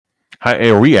Hi,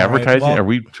 are we All right. advertising? Are Well,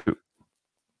 we?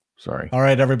 Sorry. all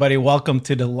right, everybody. Welcome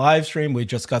to the live stream. We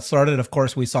just got started. Of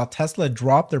course, we saw Tesla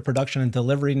drop their production and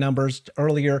delivery numbers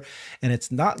earlier, and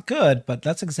it's not good, but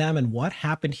let's examine what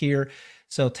happened here.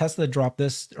 So Tesla dropped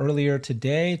this earlier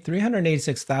today,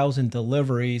 386,000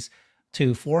 deliveries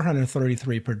to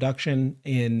 433 production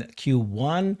in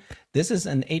Q1. This is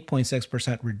an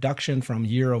 8.6% reduction from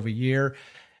year over year.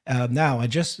 Now, I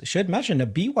just should mention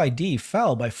that BYD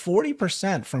fell by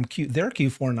 40% from their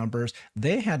Q4 numbers.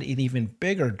 They had an even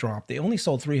bigger drop. They only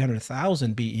sold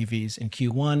 300,000 BEVs in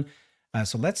Q1.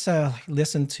 So let's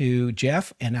listen to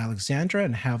Jeff and Alexandra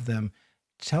and have them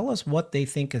tell us what they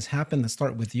think has happened. Let's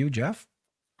start with you, Jeff.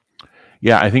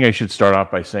 Yeah, I think I should start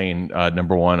off by saying,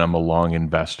 number one, I'm a long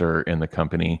investor in the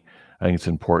company. I think it's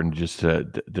important just to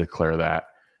declare that.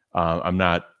 I'm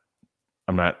not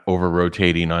over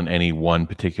rotating on any one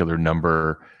particular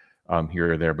number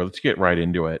here or there, but let's get right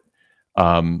into it.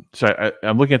 I'm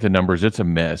looking at the numbers. It's a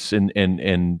miss,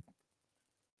 and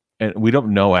we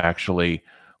don't know actually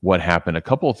what happened. A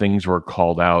couple of things were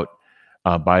called out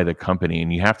by the company,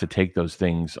 and you have to take those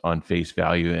things on face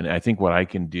value. And I think what I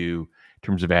can do in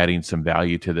terms of adding some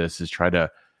value to this is try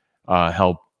to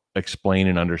help explain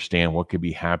and understand what could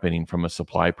be happening from a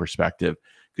supply perspective.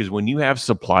 Because when you have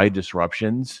supply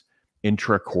disruptions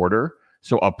intra-quarter,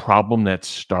 so a problem that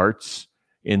starts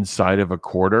inside of a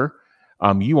quarter,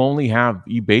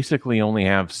 you basically only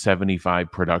have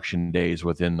 75 production days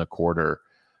within the quarter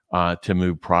to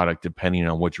move product, depending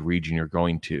on which region you're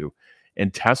going to.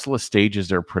 And Tesla stages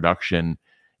their production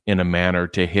in a manner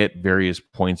to hit various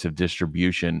points of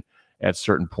distribution at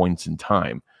certain points in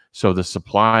time. So the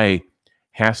supply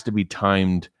has to be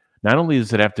timed. Not only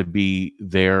does it have to be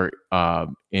there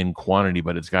in quantity,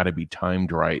 but it's got to be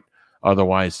timed right.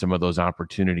 Otherwise, some of those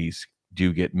opportunities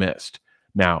do get missed.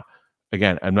 Now,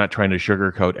 again, I'm not trying to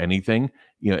sugarcoat anything.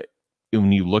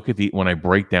 When you look at when I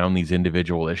break down these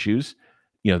individual issues,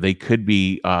 they could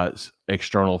be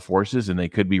external forces, and they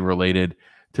could be related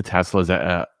to Tesla's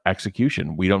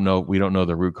execution. We don't know. We don't know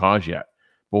the root cause yet.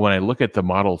 But when I look at the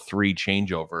Model 3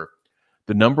 changeover,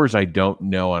 the numbers I don't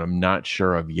know and I'm not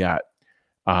sure of yet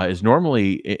is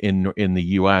normally in the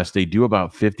U.S. they do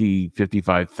about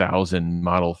 55,000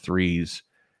 Model 3s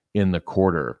in the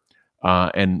quarter,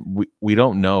 and we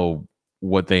don't know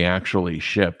what they actually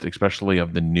shipped, especially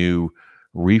of the new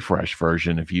refresh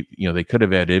version. If they could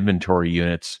have had inventory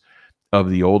units of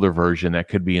the older version that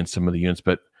could be in some of the units,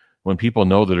 but when people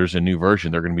know that there's a new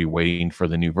version, they're going to be waiting for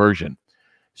the new version.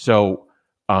 So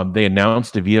they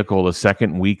announced the vehicle the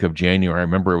second week of January. I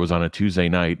remember it was on a Tuesday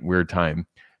night, weird time.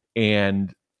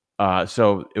 And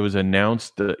so it was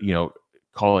announced,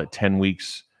 call it 10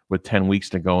 weeks, with 10 weeks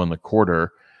to go in the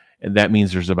quarter. And that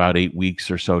means there's about 8 weeks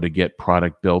or so to get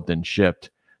product built and shipped,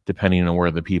 depending on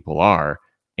where the people are.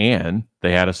 And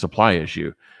they had a supply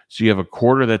issue. So you have a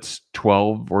quarter that's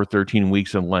 12 or 13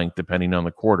 weeks in length, depending on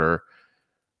the quarter.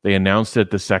 They announced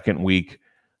it the second week.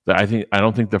 I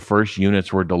don't think the first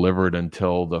units were delivered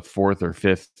until the fourth or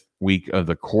fifth week of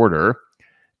the quarter,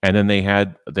 and then they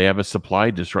have a supply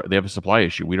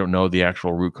issue. We don't know the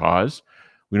actual root cause.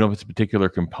 We know if it's a particular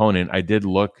component. I did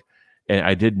look, and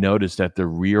I did notice that the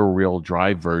rear-wheel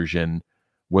drive version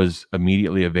was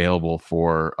immediately available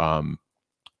for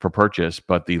purchase,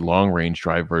 but the long-range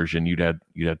drive version you'd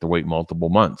have to wait multiple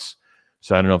months.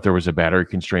 So I don't know if there was a battery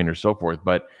constraint or so forth.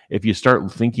 But if you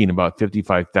start thinking about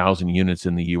 55,000 units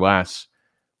in the U.S.,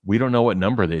 we don't know what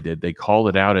number they did. They called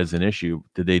it out as an issue.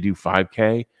 Did they do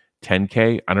 5K,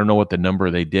 10K? I don't know what the number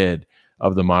they did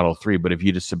of the Model 3. But if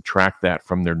you just subtract that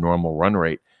from their normal run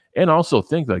rate, and also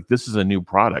think like this is a new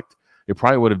product, they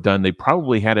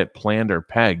probably had it planned or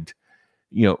pegged.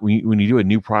 When you do a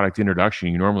new product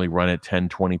introduction, you normally run it 10,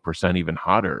 20% even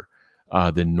hotter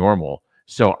than normal.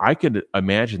 So I could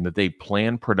imagine that they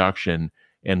plan production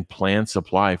and plan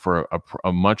supply for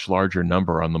a much larger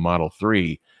number on the Model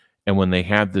 3. And when they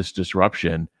had this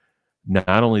disruption, not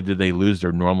only did they lose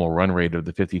their normal run rate of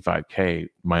the 55K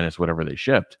minus whatever they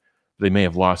shipped, they may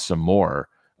have lost some more,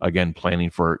 again, planning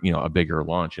for a bigger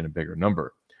launch and a bigger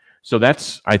number. So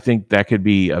I think that could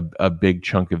be a big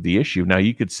chunk of the issue. Now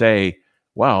you could say,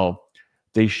 well,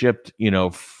 they shipped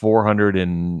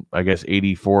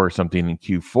 484 or something in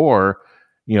Q4.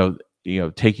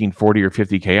 Taking 40 or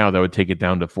 50K out, that would take it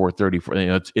down to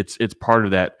 434. It's part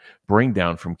of that bring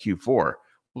down from Q4.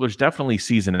 Well, there's definitely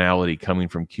seasonality coming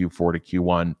from Q4 to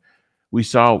Q1. We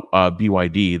saw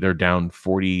BYD; they're down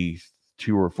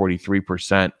 42 or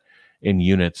 43% in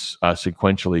units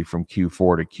sequentially from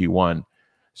Q4 to Q1.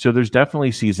 So there's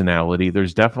definitely seasonality.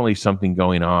 There's definitely something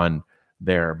going on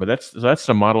there. But that's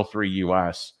the Model 3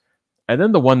 US, and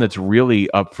then the one that's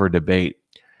really up for debate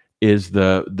is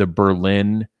the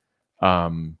Berlin,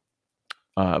 um,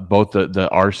 both the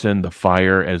arson, the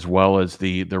fire, as well as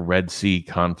the Red Sea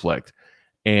conflict.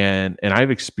 And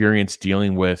I've experienced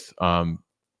dealing with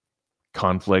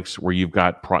conflicts where you've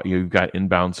got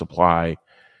inbound supply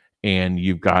and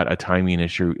you've got a timing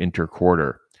issue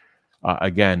interquarter.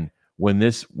 Again, when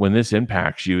this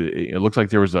impacts you, it looks like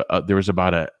there was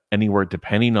about a anywhere,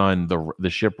 depending on the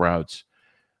ship routes,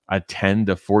 a 10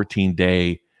 to 14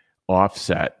 day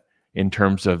offset in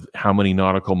terms of how many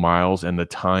nautical miles and the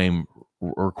time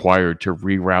required to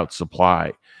reroute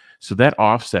supply. So that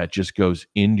offset just goes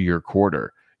into your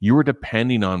quarter. You were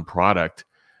depending on product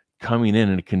coming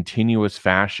in a continuous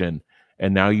fashion,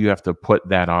 and now you have to put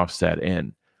that offset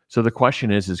in. So the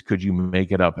question is could you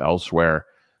make it up elsewhere?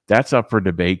 That's up for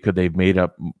debate. Could they've made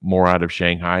up more out of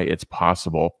Shanghai? It's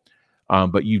possible,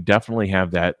 but you definitely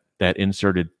have that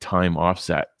inserted time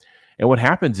offset. And what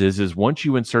happens is once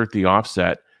you insert the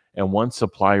offset and once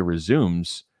supply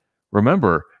resumes,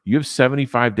 remember you have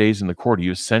 75 days in the quarter.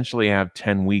 You essentially have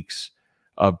 10 weeks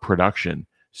of production,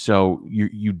 so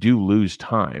you do lose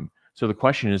time. So the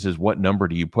question is what number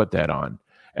do you put that on?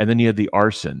 And then you had the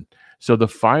arson. So the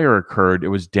fire occurred. It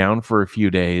was down for a few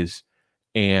days,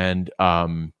 and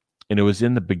it was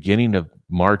in the beginning of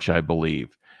March, I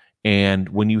believe. And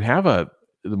when you have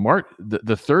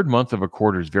the third month of a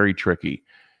quarter is very tricky.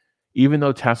 Even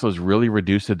though Tesla's really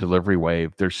reduced the delivery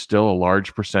wave, there's still a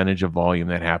large percentage of volume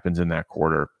that happens in that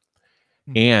quarter.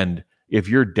 And if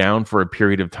you're down for a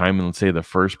period of time, in let's say the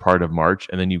first part of March,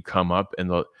 and then you come up in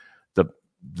the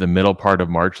the middle part of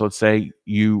March, let's say,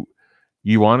 you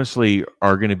honestly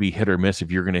are going to be hit or miss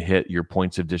if you're going to hit your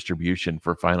points of distribution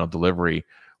for final delivery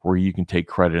where you can take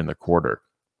credit in the quarter.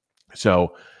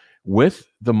 So with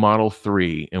the Model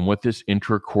 3 and with this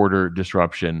intra-quarter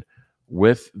disruption,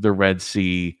 with the Red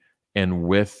Sea and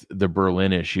with the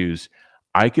Berlin issues,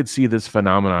 I could see this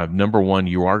phenomenon of, number one,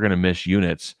 you are going to miss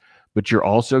units, but you're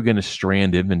also going to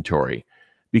strand inventory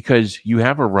because you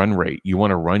have a run rate. You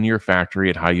want to run your factory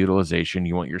at high utilization.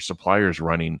 You want your suppliers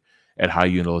running at high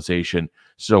utilization.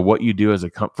 So what you do as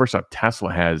first off,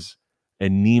 Tesla has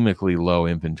anemically low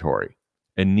inventory.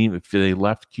 Anemic. They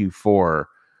left Q4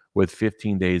 with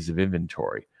 15 days of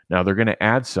inventory. Now they're going to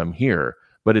add some here,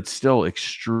 but it's still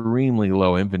extremely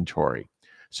low inventory.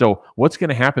 So what's going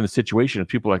to happen in the situation if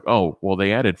people are like, oh, well,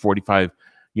 they added 45,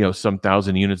 some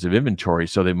thousand units of inventory,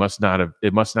 so it must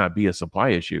not be a supply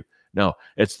issue. No,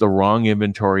 it's the wrong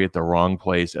inventory at the wrong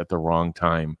place at the wrong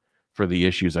time for the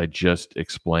issues I just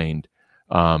explained.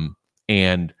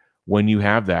 And when you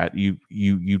have that,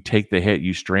 you take the hit,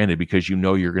 you strand it because you're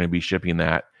going to be shipping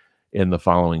that in the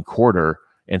following quarter.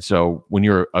 And so when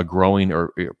you're a growing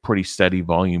or pretty steady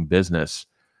volume business,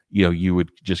 you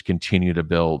would just continue to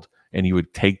build and you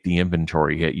would take the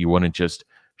inventory hit. You wouldn't just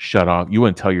shut off. You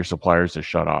wouldn't tell your suppliers to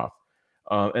shut off.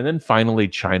 And then finally,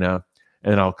 China,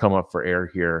 and then I'll come up for air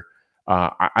here.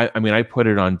 I mean, I put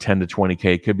it on 10 to 20K.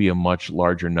 It could be a much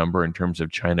larger number in terms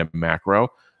of China macro.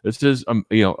 This is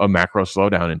a macro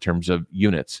slowdown in terms of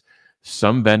units.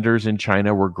 Some vendors in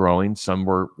China were growing, some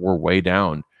were way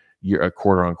down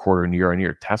quarter on quarter and year on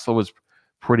year. Tesla was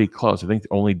pretty close. I think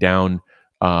only down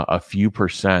a few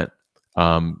percent.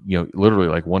 Literally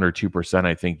like 1 or 2%.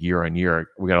 I think year on year.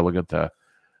 We got to look at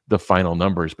the final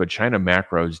numbers, but China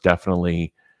macro is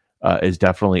definitely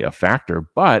a factor.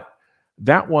 But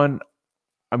that one,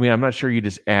 I mean, I'm not sure you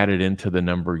just add it into the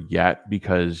number yet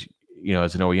because,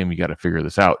 as an OEM, you got to figure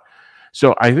this out.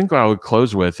 So I think what I would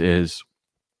close with is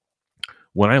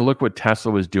when I look what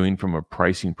Tesla was doing from a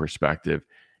pricing perspective,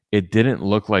 it didn't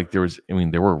look like there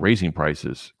were raising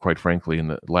prices, quite frankly, in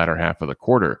the latter half of the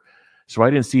quarter. So I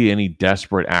didn't see any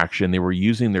desperate action. They were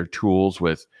using their tools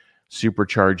with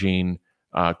supercharging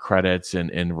credits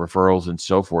and referrals and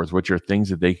so forth, which are things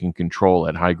that they can control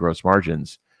at high gross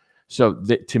margins. So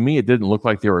to me, it didn't look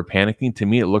like they were panicking. To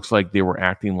me, it looks like they were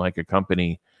acting like a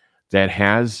company that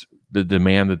has the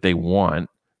demand that they want.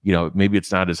 Maybe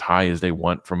it's not as high as they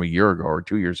want from a year ago or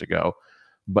 2 years ago,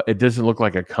 but it doesn't look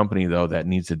like a company though that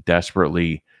needs to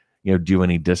desperately, do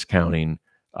any discounting.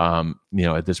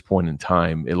 At this point in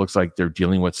time, it looks like they're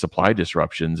dealing with supply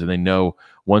disruptions, and they know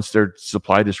once their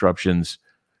supply disruptions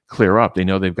clear up, they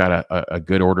know they've got a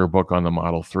good order book on the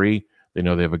Model 3. They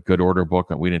know they have a good order book.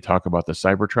 We didn't talk about the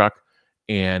Cybertruck,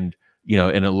 and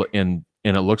it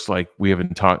looks like we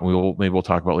haven't talked. Maybe we'll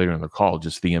talk about later in the call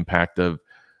just the impact of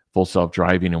full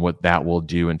self-driving and what that will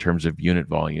do in terms of unit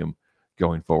volume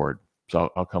going forward. So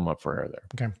I'll come up for air there.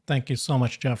 Okay, thank you so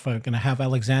much, Jeff. I'm going to have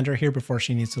Alexandra here before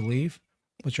she needs to leave.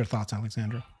 What's your thoughts,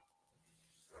 Alexandra?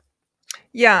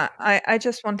 Yeah, I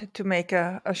just wanted to make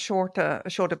a short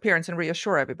appearance and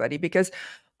reassure everybody because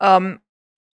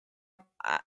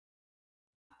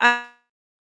I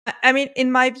mean,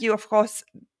 in my view, of course,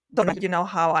 you know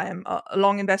how I am a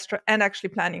long investor and actually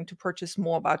planning to purchase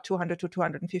more, about 200 to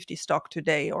 250 stock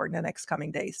today or in the next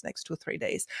coming days, next 2-3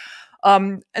 days.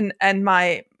 And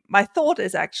my thought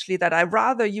is actually that I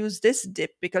rather use this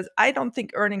dip because I don't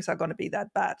think earnings are going to be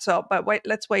that bad. So, but wait,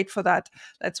 let's wait for that.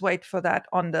 Let's wait for that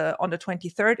on the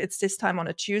 23rd. It's this time on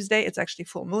a Tuesday. It's actually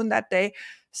full moon that day.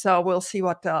 So we'll see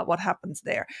what happens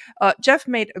there. Jeff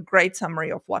made a great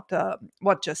summary of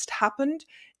what just happened.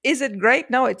 Is it great?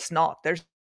 No, it's not. There's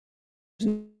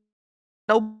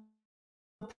no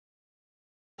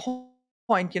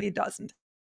point. It doesn't.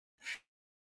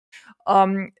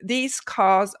 These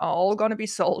cars are all going to be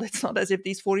sold. It's not as if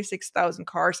these 46,000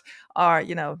 cars are,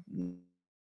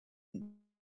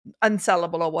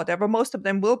 unsellable or whatever. Most of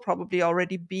them will probably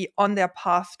already be on their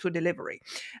path to delivery.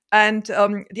 And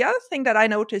the other thing that I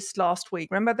noticed last week,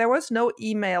 remember, there was no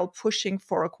email pushing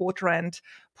for a quarter end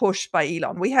push by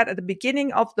Elon. We had at the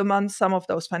beginning of the month some of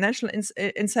those financial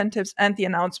incentives and the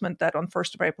announcement that on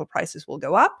 1st of April prices will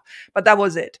go up, but that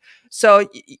was it. So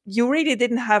you really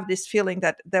didn't have this feeling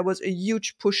that there was a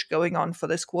huge push going on for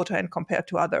this quarter end compared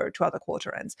to other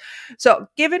quarter ends. So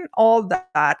given all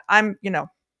that,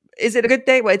 is it a good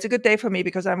day? Well, it's a good day for me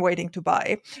because I'm waiting to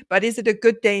buy. But is it a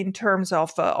good day in terms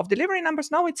of delivery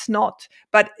numbers? No, it's not.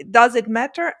 But does it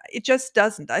matter? It just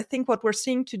doesn't. I think what we're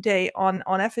seeing today on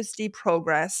FSD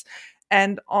progress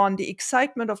and on the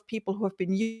excitement of people who have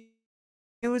been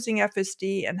using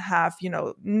FSD and have,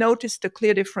 noticed the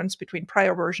clear difference between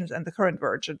prior versions and the current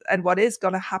version and what is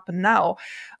going to happen now.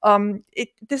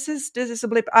 This is a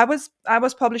blip. I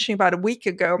was publishing about a week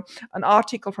ago an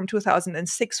article from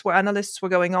 2006 where analysts were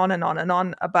going on and on and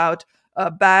on about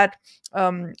bad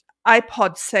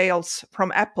iPod sales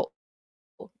from Apple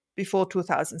before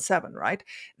 2007, right?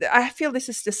 I feel this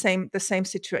is the same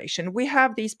situation. We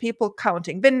have these people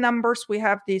counting VIN numbers. We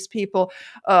have these people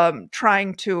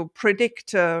trying to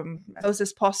predict those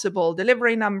as possible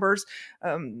delivery numbers.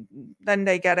 Then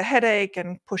they get a headache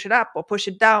and push it up or push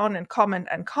it down and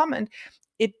comment.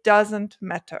 It doesn't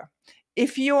matter.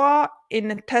 If you are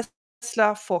in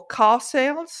Tesla for car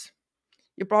sales,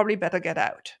 you probably better get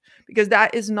out, because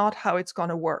that is not how it's going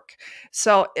to work.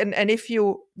 So, and if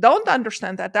you don't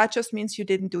understand that, that just means you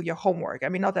didn't do your homework. I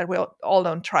mean, not that we all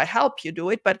don't try help you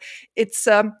do it, but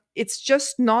it's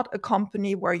just not a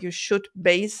company where you should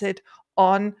base it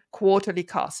on quarterly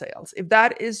car sales. If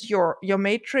that is your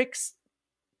matrix,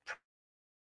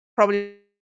 probably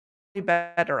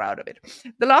better out of it.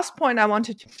 The last point I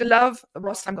wanted to love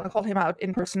Ross, I'm going to call him out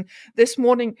in person this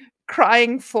morning,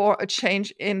 crying for a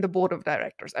change in the board of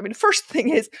directors. I mean, first thing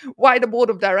is, why the board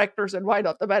of directors and why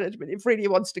not the management if really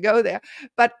wants to go there?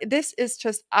 But this is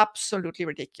just absolutely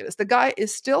ridiculous. The guy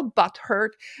is still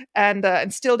butthurt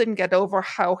and still didn't get over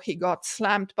how he got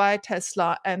slammed by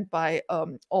Tesla and by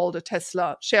all the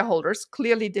Tesla shareholders.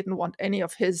 Clearly didn't want any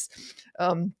of his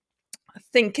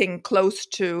thinking close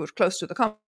to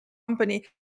the company.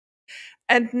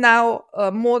 And now,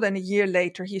 more than a year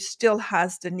later, he still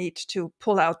has the need to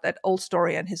pull out that old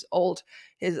story and his old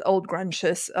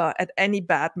grunches at any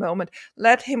bad moment.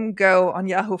 Let him go on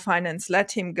Yahoo Finance.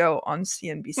 Let him go on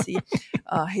CNBC.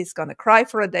 He's gonna cry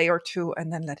for a day or two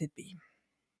and then let it be.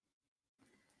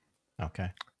 Okay.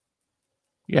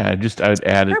 Yeah, I would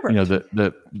add,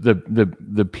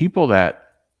 the people that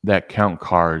count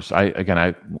cars.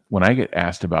 When I get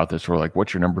asked about this, we're like,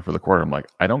 "What's your number for the quarter?" I'm like,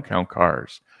 "I don't count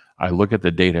cars. I look at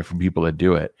the data from people that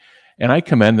do it, and I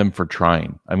commend them for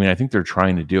trying. I mean, I think they're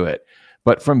trying to do it,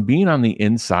 but from being on the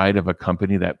inside of a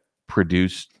company that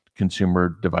produced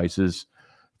consumer devices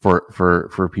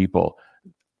for people,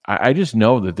 I just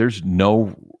know that there's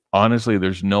no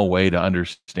way to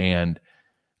understand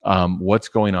what's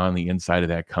going on the inside of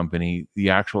that company, the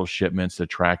actual shipments, the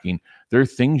tracking. There are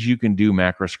things you can do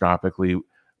macroscopically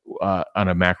on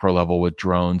a macro level with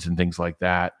drones and things like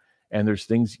that. And there's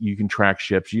things you can track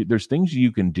ships. There's things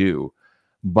you can do.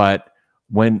 But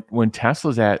when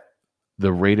Tesla's at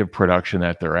the rate of production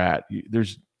that they're at,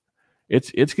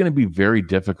 it's going to be very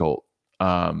difficult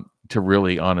to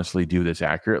really honestly do this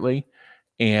accurately.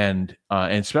 And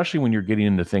especially when you're getting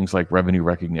into things like revenue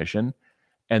recognition.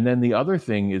 And then the other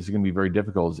thing is going to be very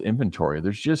difficult is inventory.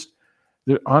 There's just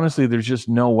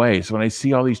no way. So when I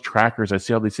see all these trackers, I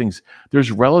see all these things,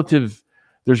 there's relative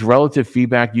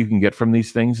feedback you can get from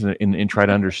these things and try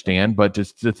to understand. But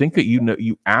just to think that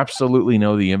you absolutely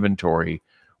know the inventory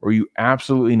or you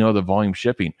absolutely know the volume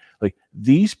shipping, like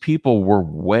these people were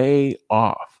way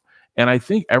off. And I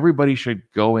think everybody should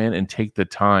go in and take the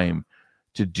time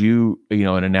to do,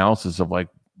 an analysis of like,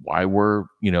 why were,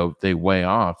 they way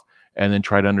off, and then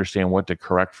try to understand what to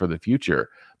correct for the future.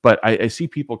 But I see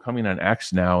people coming on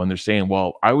X now and they're saying,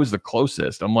 well, I was the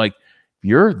closest. I'm like,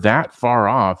 you're that far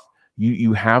off.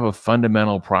 You have a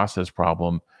fundamental process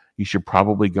problem. You should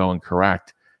probably go and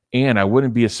correct. And I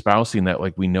wouldn't be espousing that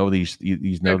like we know these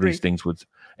things with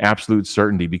absolute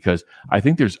certainty, because I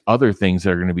think there's other things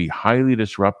that are going to be highly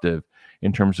disruptive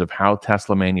in terms of how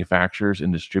Tesla manufactures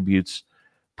and distributes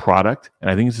product. And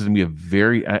I think this is going to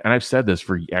be and I've said this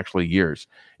for actually years,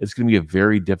 it's going to be a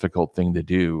very difficult thing to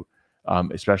do,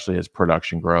 especially as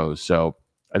production grows. So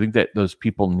I think that those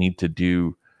people need to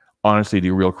do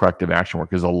real corrective action work,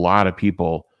 because a lot of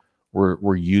people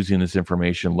were using this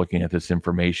information, looking at this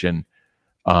information,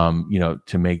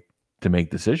 to make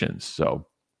decisions. So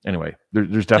anyway,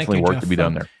 there's definitely work to be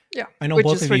done there. Yeah, I know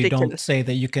both of you don't say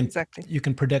that you can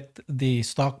predict the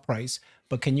stock price,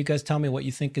 but can you guys tell me what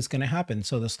you think is going to happen?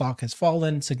 So the stock has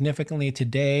fallen significantly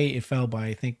today. It fell by,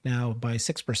 I think now by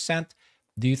 6%.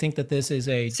 Do you think that this is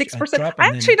a 6%? I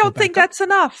actually don't think that's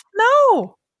enough.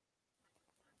 No.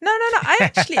 I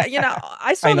actually,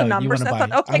 I saw the numbers and I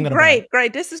thought, okay,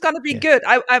 great. This is going to be good.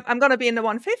 I'm going to be in the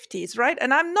 150s, right?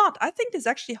 And I'm not. I think this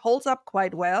actually holds up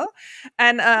quite well.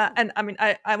 And I mean,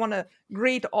 I want to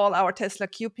greet all our Tesla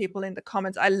Q people in the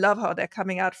comments. I love how they're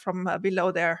coming out from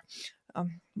below there,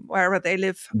 wherever they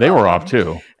live. They were off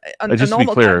too. Just to be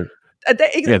clear.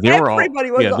 Everybody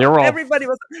was off. Everybody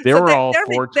was. They were all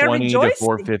 420 to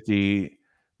 450.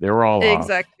 They were all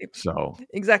exactly off,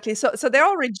 exactly. So they're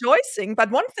all rejoicing, but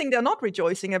one thing they're not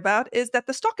rejoicing about is that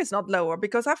the stock is not lower,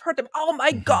 because I've heard them, oh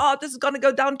my God, this is going to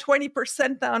go down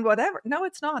 20% down, whatever. No,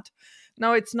 it's not.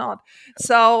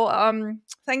 So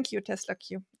thank you, Tesla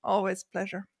Q. Always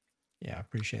pleasure. Yeah,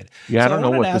 appreciate it. Yeah, so I don't know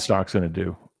what the stock's going to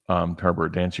do,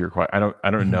 Herbert. To answer your question,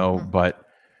 I don't know, but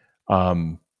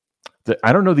I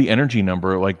don't know the energy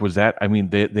number. Like, was that? I mean,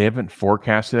 they haven't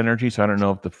forecasted energy, so I don't know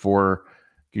if the 4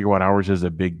 gigawatt hours is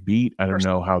a big beat. I don't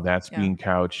know how that's being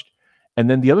couched. And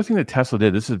then the other thing that Tesla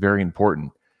did, this is very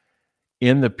important.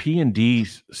 In the P&D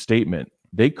statement,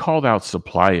 they called out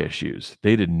supply issues.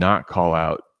 They did not call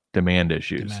out demand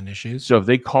issues. So if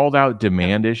they called out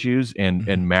demand issues and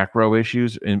macro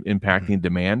issues impacting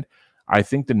demand, I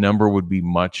think the number would be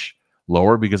much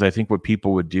lower, because I think what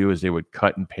people would do is they would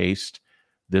cut and paste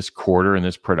this quarter and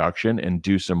this production and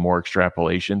do some more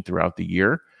extrapolation throughout the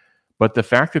year. But the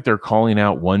fact that they're calling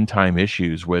out one-time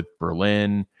issues with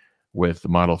Berlin, with the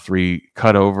Model 3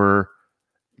 cutover,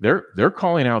 they're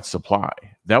calling out supply.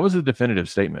 That was a definitive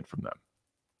statement from them.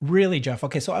 Really, Jeff?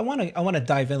 Okay, so I want to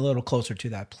dive in a little closer to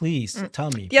that. Please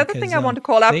tell me. The other thing I want to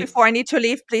call out before I need to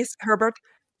leave, please, Herbert.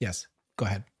 Yes, go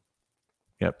ahead.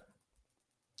 Yep.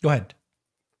 Go ahead.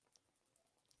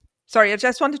 Sorry, I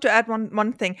just wanted to add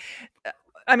one thing.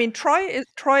 I mean, Troy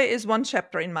is one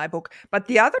chapter in my book, but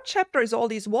the other chapter is all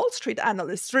these Wall Street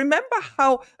analysts. Remember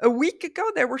how a week ago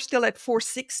they were still at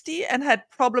 460 and had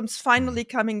problems finally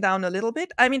coming down a little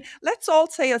bit? I mean, let's all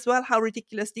say as well how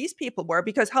ridiculous these people were,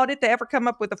 because how did they ever come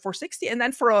up with a 460? And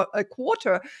then for a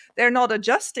quarter, they're not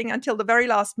adjusting until the very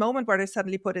last moment where they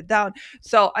suddenly put it down.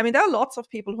 So, I mean, there are lots of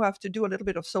people who have to do a little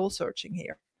bit of soul searching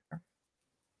here.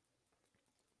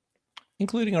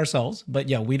 Including ourselves, but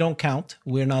yeah, we don't count.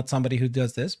 We're not somebody who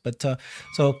does this, but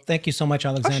so thank you so much,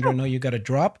 Alexander. I know you got a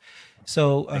drop.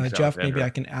 So Thanks, Jeff, Alexander. maybe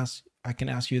I can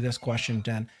ask you this question,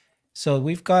 Dan. So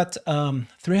we've got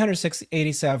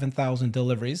 387,000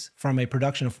 deliveries from a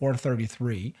production of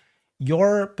 433.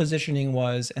 Your positioning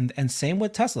was, and same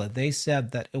with Tesla, they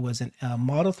said that it was a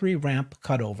Model 3 ramp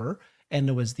cutover, and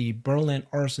it was the Berlin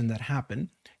arson that happened.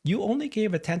 You only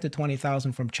gave a 10 to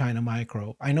 20,000 from China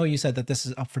Micro. I know you said that this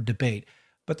is up for debate,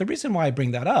 but the reason why I bring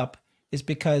that up is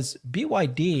because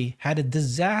BYD had a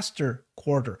disaster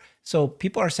quarter. So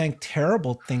people are saying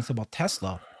terrible things about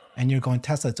Tesla, and you're going,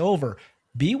 Tesla, it's over.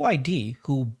 BYD,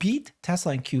 who beat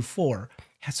Tesla in Q4,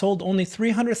 has sold only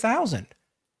 300,000.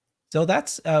 So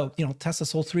that's, Tesla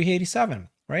sold 387,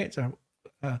 right? So,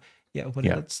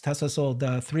 Tesla sold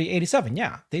 387.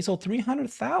 Yeah, they sold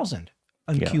 300,000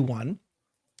 in Q1.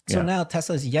 So now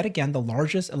Tesla is yet again the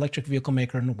largest electric vehicle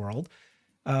maker in the world.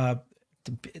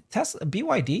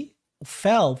 BYD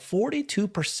fell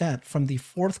 42% from the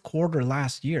fourth quarter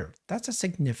last year. That's a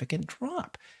significant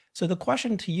drop. So the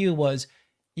question to you was,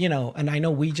 and I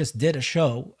know we just did a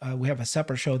show. We have a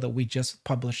separate show that we just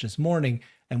published this morning,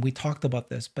 and we talked about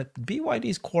this. But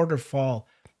BYD's quarter fall,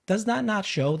 does that not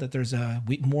show that there's a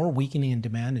more weakening in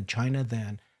demand in China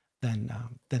than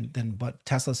what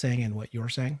Tesla's saying and what you're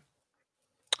saying?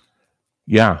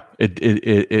 Yeah,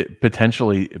 it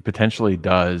potentially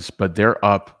does, but they're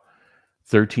up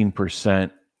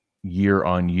 13% year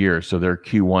on year. So their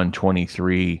Q1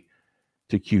 23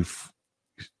 to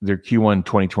their Q1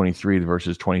 2023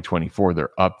 versus 2024, they're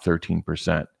up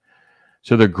 13%.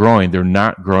 So they're growing. They're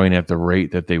not growing at the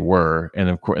rate that they were, and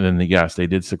of course, and then yes, they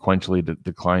did sequentially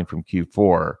decline from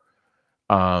Q4.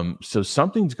 So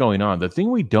something's going on. The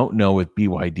thing we don't know with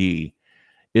BYD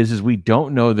is we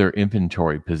don't know their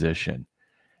inventory position.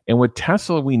 And with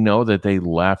Tesla, we know that they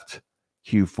left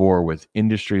Q4 with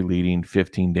industry leading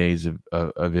 15 days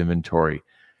of inventory.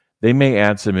 They may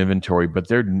add some inventory, but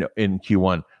they're in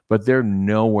Q1, but they're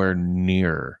nowhere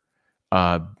near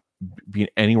being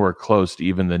anywhere close to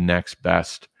even the next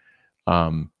best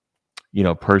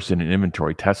person in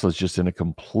inventory. Tesla's just in a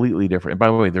completely different. And by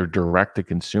the way, they're direct to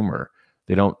consumer.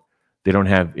 They don't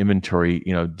have inventory,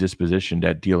 dispositioned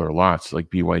at dealer lots like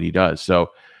BYD does. So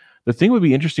the thing would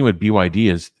be interesting with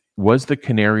BYD is, was the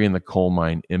canary in the coal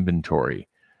mine inventory?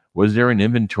 Was there an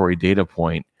inventory data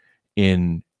point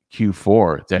in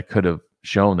Q4 that could have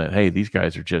shown that, hey, these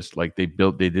guys are just like, they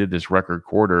did this record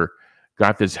quarter,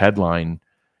 got this headline,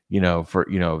 for,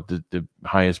 the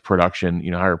highest production,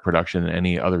 higher production than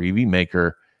any other EV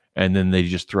maker. And then they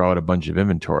just throw out a bunch of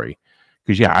inventory.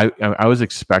 Because I was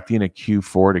expecting a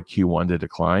Q4 to Q1 to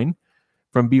decline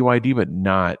from BYD, but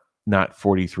not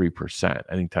 43%.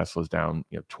 I think Tesla's down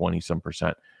 20 some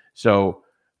percent. So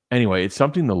anyway, it's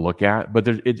something to look at. But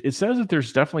it says that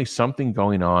there's definitely something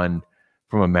going on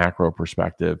from a macro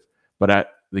perspective. But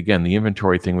again, the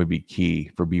inventory thing would be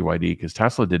key for BYD, because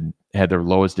Tesla had their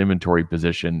lowest inventory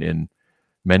position in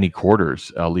many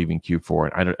quarters leaving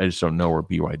Q4, and I just don't know where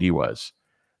BYD was.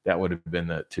 That would have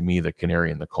been to me the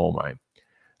canary in the coal mine.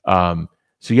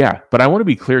 So yeah, but I want to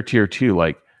be clear here too.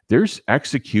 Like, there's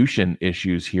execution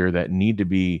issues here that need to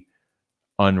be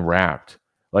unwrapped.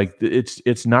 Like,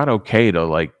 it's not okay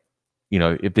to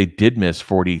if they did miss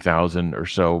 40,000 or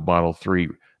so Model 3,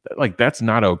 like, that's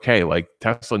not okay. Like,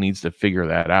 Tesla needs to figure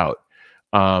that out.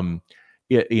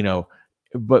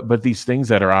 But these things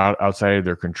that are outside of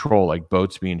their control, like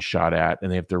boats being shot at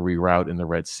and they have to reroute in the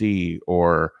Red Sea,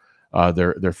 or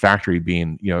their factory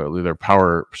being, their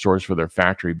power source for their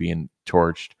factory being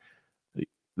torched.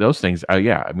 Those things,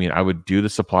 I would do the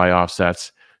supply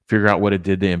offsets, figure out what it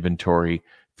did to inventory,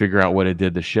 figure out what it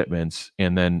did to shipments,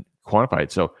 and then quantify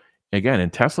it. So again, in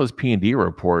Tesla's P&D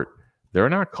report, they're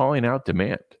not calling out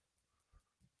demand.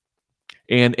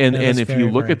 And if you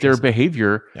look at their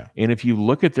behavior, and if you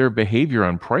look at their behavior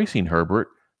on pricing, Herbert,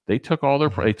 they took all their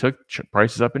they took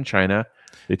prices up in China.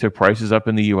 They took prices up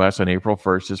in the U.S. on April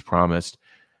 1st as promised.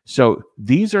 So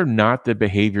these are not the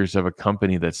behaviors of a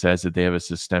company that says that they have a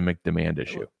systemic demand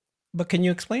issue. But can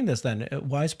you explain this then?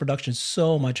 Why is production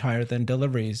so much higher than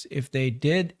deliveries? If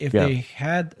they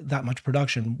had that much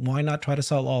production, why not try to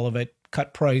sell all of it,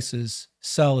 cut prices,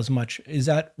 sell as much? Is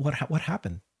that what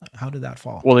happened? How did that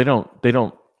fall? Well, they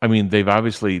don't. I mean, they've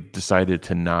obviously decided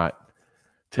to not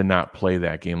play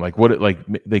that game. They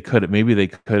could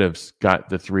have got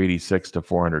the 386 to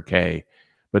 400K,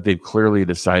 but they've clearly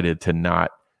decided to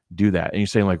not do that. And you're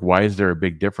saying, why is there a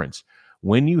big difference?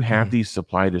 When you have these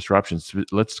supply disruptions,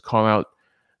 let's call out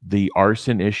the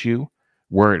arson issue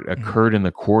where it occurred in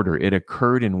the quarter. It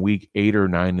occurred in week 8 or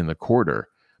 9 in the quarter.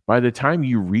 By the time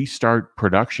you restart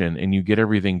production and you get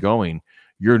everything going,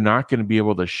 you're not going to be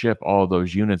able to ship all of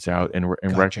those units out and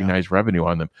recognize revenue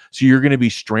on them. So you're going to be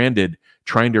stranded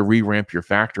trying to re-ramp your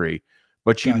factory,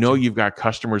 but you've got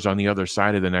customers on the other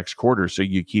side of the next quarter, so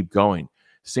you keep going.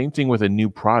 Same thing with a new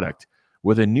product.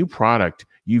 With a new product,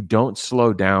 you don't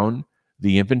slow down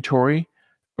the inventory,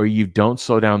 or you don't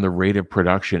slow down the rate of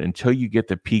production until you get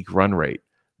the peak run rate.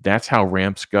 That's how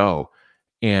ramps go.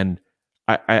 And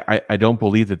I don't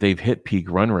believe that they've hit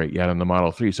peak run rate yet on the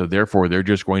Model 3. So therefore, they're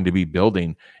just going to be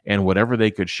building, and whatever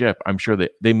they could ship, I'm sure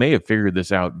that they may have figured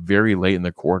this out very late in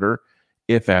the quarter,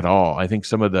 if at all. I think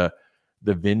some of the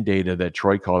VIN data that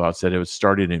Troy called out said it was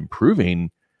started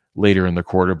improving later in the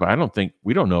quarter, but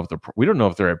we don't know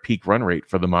if they're at peak run rate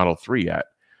for the Model 3 yet.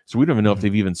 So we don't even know if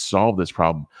they've even solved this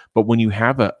problem. But when you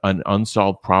have an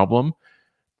unsolved problem,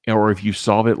 or if you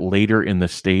solve it later in the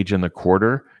stage in the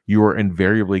quarter, you are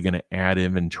invariably going to add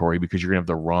inventory, because you're going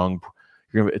to have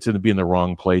it's going to be in the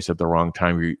wrong place at the wrong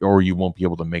time, or you won't be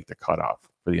able to make the cutoff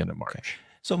for the end of March. Okay.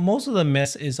 So most of the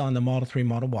miss is on the Model 3,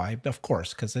 Model Y, of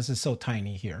course, because this is so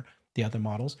tiny here, the other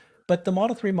models. But the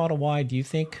Model 3, Model Y, do you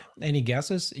think, any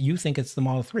guesses? You think it's the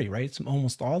Model 3, right? It's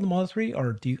almost all the Model 3,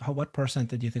 or what percent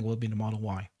do you think will be the Model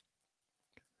Y?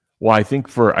 Well, I think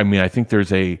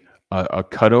there's a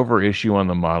cutover issue on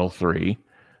the Model 3.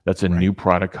 That's a new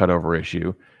product cutover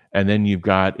issue. And then you've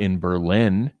got in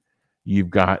Berlin, you've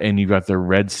got the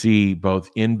Red Sea, both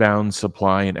inbound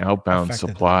supply and outbound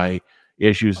supply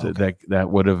issues Okay. that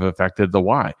would have affected the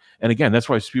Y. And again, that's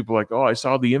why people are like, oh, I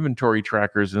saw the inventory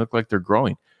trackers and look like they're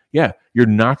growing. Yeah, you're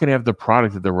not going to have the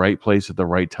product at the right place at the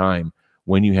right time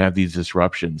when you have these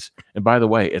disruptions. And by the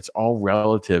way, it's all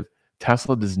relative.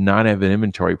 Tesla does not have an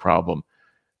inventory problem.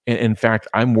 In fact,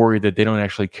 I'm worried that they don't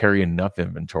actually carry enough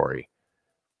inventory.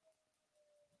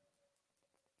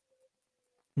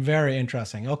 Very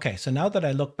interesting. Okay, so now that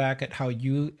I look back at how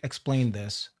you explained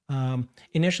this,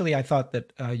 initially I thought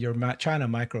that your China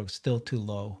micro is still too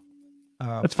low.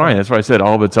 That's fine. That's why I said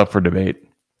all of it's up for debate.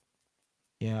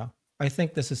 Yeah, I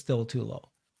think this is still too low.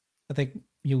 I think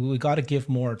we got to give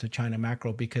more to China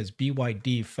macro because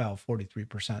BYD fell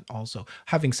 43% also.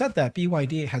 Having said that,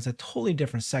 BYD has a totally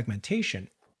different segmentation.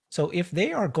 So if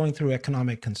they are going through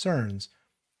economic concerns,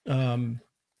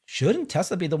 shouldn't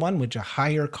Tesla be the one with a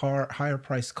higher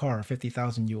price car,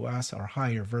 50,000 US or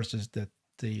higher versus the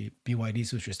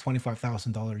BYDs, which is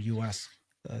 $25,000 US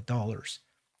dollars?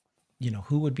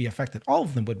 Who would be affected? All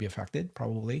of them would be affected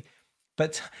probably.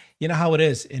 But you know how it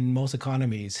is in most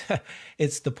economies.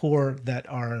 It's the poor that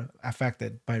are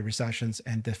affected by recessions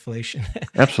and deflation.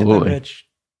 Absolutely. And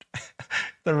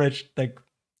the rich think,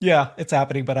 yeah, it's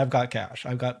happening, but I've got cash.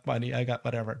 I've got money. I got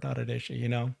whatever. Not an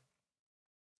issue,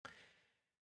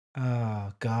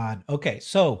 Oh, God. Okay.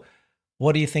 So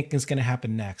what do you think is going to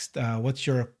happen next? What's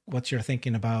your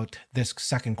thinking about this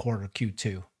second quarter,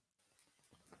 Q2?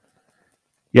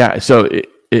 Yeah. So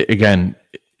again,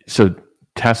 so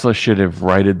Tesla should have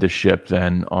righted the ship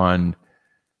then on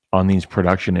these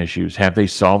production issues. Have they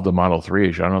solved the Model 3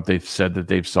 issue? I don't know if they've said that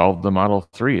they've solved the Model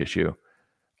 3 issue.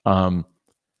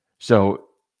 So,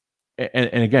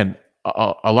 and again,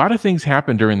 a lot of things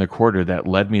happened during the quarter that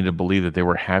led me to believe that they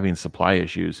were having supply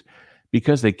issues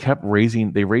because they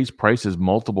raised prices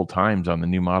multiple times on the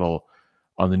new Model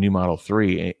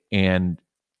 3, and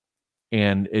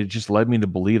it just led me to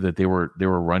believe that they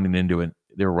were running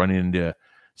into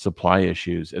supply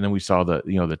issues. And then we saw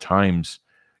the times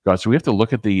go. So we have to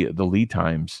look at the lead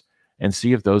times and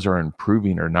see if those are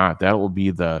improving or not. That will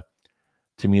be to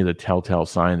me the telltale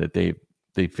sign that they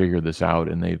figured this out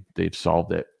and they've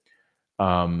solved it.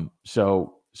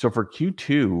 So for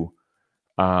Q2,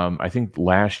 I think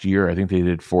last year they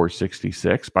did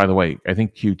 466. By the way, I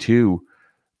think Q2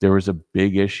 there was a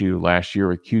big issue last year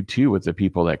with Q2 with the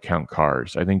people that count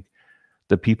cars. I think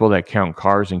the people that count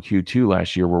cars in Q2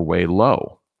 last year were way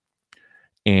low,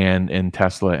 and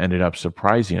Tesla ended up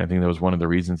surprising. I think that was one of the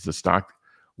reasons the stock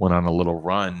went on a little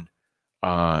run,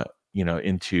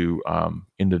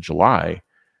 into July.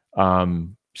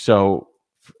 So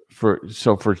for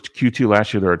Q2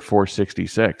 last year, they're at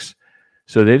 466.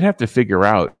 So they'd have to figure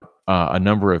out a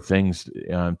number of things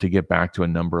to get back to a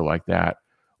number like that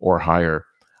or higher.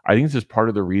 I think this is part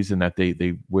of the reason that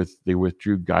they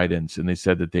withdrew guidance, and they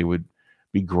said that they would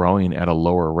be growing at a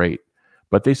lower rate,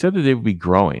 but they said that they would be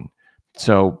growing.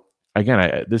 So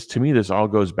again, this all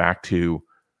goes back to,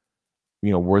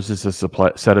 was this a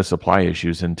set of supply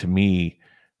issues? And to me,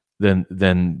 then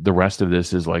the rest of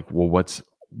this is like, well,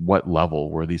 what level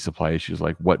were these supply issues?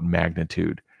 Like, what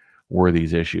magnitude were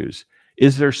these issues?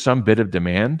 Is there some bit of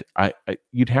demand?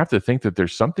 You'd have to think that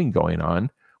there's something going on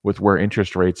with where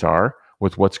interest rates are,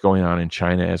 with what's going on in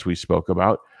China, as we spoke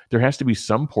about. There has to be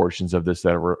some portions of this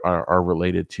that are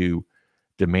related to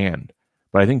demand.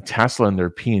 But I think Tesla in their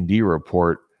P&D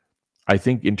report, I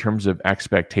think in terms of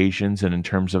expectations and in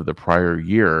terms of the prior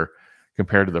year,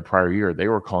 compared to the prior year, they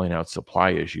were calling out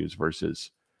supply issues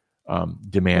versus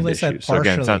demand they issues. Said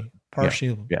partially, so again,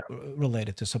 partially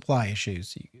related to supply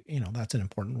issues. That's an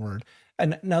important word.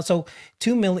 And now, so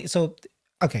 2 million. So,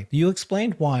 okay, you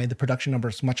explained why the production number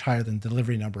is much higher than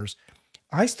delivery numbers.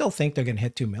 I still think they're going to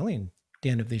hit 2 million at the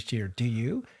end of this year. Do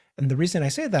you? And the reason I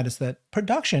say that is that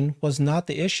production was not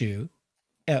the issue.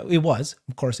 It was,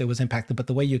 of course, it was impacted, but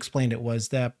the way you explained it was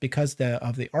that because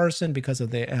of the arson, because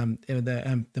of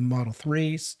the Model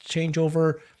 3's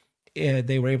changeover,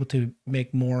 they were able to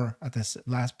make more at this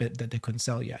last bit that they couldn't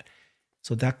sell yet.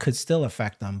 So that could still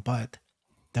affect them, but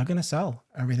they're going to sell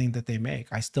everything that they make.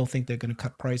 I still think they're going to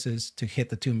cut prices to hit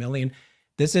the 2 million.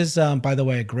 This is, by the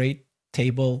way, a great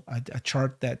table, a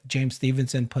chart that James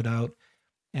Stevenson put out.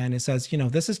 And it says,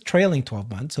 this is trailing 12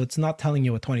 months. So it's not telling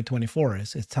you what 2024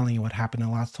 is. It's telling you what happened in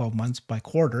the last 12 months by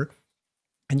quarter.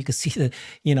 And you can see that,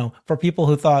 for people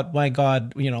who thought, my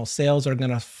God, sales are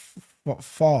going to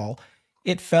fall,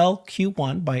 it fell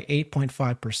Q1 by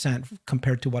 8.5%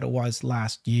 compared to what it was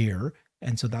last year.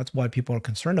 And so that's why people are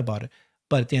concerned about it.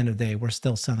 But at the end of the day, we're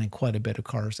still selling quite a bit of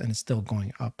cars, and it's still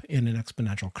going up in an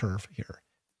exponential curve here.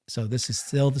 So this is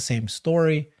still the same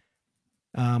story.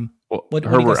 What do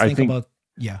you guys think about?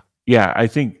 Yeah. Yeah, I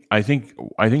think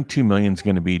 2 million is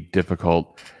going to be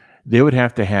difficult. They would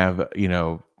have to have,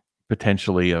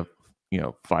 potentially a,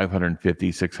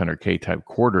 550, 600K type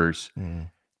quarters,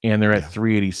 Mm, and they're at yeah.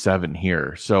 387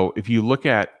 here. So if you look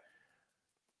at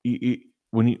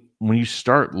when you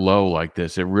start low like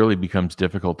this, it really becomes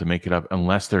difficult to make it up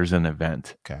unless there's an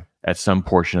event Okay. at some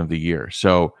portion of the year.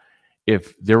 So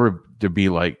if there were to be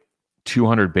like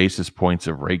 200 basis points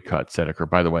of rate cuts that occur,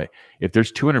 by the way, if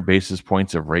there's 200 basis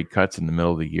points of rate cuts in the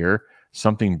middle of the year,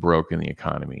 something broke in the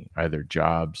economy, either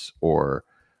jobs or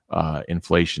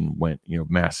inflation went,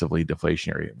 massively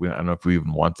deflationary. I don't know if we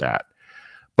even want that,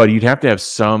 but you'd have to have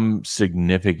some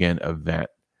significant event,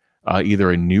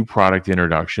 either a new product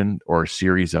introduction or a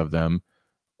series of them,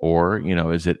 or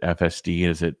is it FSD?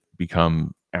 Does it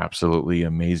become absolutely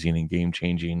amazing and game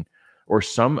changing, or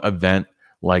some event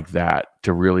like that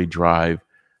to really drive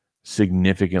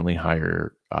significantly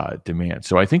higher demand?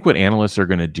 So I think what analysts are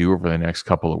going to do over the next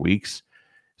couple of weeks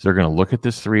is they're going to look at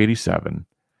this 387.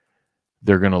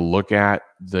 They're going to look at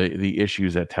the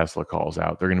issues that Tesla calls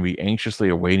out. They're going to be anxiously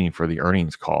awaiting for the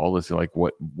earnings call. It's like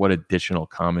what additional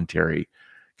commentary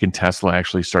can Tesla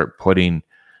actually start putting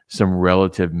some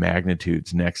relative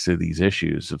magnitudes next to these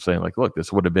issues of saying like, look,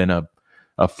 this would have been a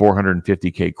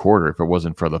 450K quarter if it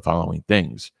wasn't for the following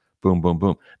things. Boom, boom,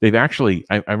 boom. They've actually,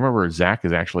 I remember Zach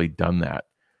has actually done that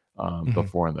Mhm.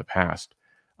 before in the past.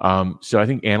 So I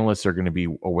think analysts are going to be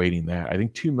awaiting that. I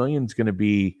think 2 million is going to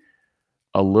be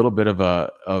a little bit of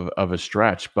a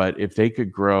stretch, but if they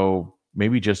could grow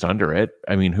maybe just under it,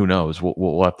 I mean, who knows?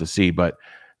 We'll have to see. But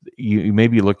you may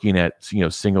be looking at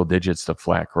single digits to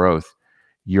flat growth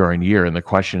year on year, and the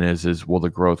question is will the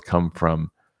growth come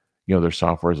from their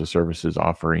software as a services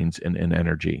offerings and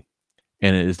energy,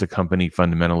 and is the company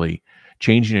fundamentally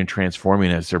changing and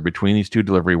transforming as they're between these two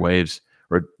delivery waves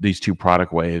or these two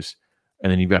product waves,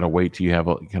 and then you've got to wait till you have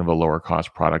a kind of a lower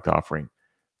cost product offering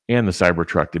and the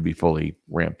Cybertruck to be fully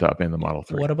ramped up in the Model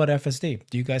 3. What about FSD?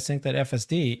 Do you guys think that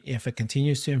FSD, if it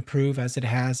continues to improve as it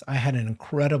has, I had an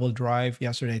incredible drive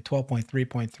yesterday,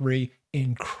 12.3.3,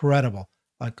 incredible.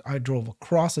 Like I drove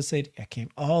across the city, I came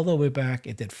all the way back.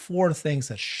 It did four things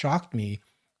that shocked me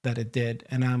that it did.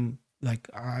 And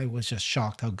I was just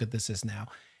shocked how good this is now.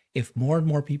 If more and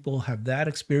more people have that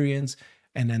experience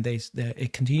and then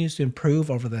it continues to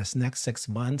improve over this next 6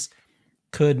 months,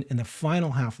 could in the final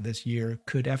half of this year,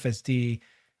 could FSD,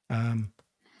 you know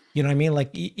what I mean? Like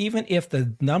even if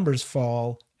the numbers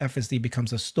fall, FSD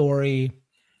becomes a story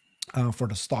for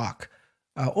the stock,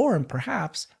 or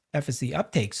perhaps FSD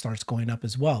uptake starts going up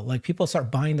as well. Like people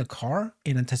start buying the car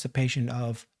in anticipation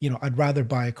of, I'd rather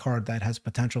buy a car that has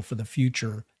potential for the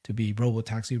future to be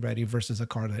robo-taxi ready versus a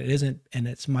car that isn't, and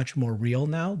it's much more real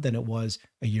now than it was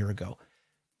a year ago.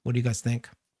 What do you guys think?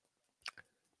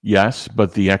 Yes,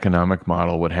 but the economic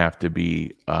model would have to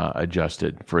be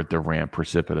adjusted for it to ramp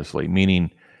precipitously.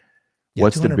 Meaning, Yeah,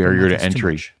 what's the 200 per barrier month to is too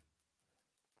entry? much.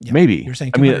 Yeah, Maybe. you're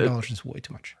saying I mean, $200 is way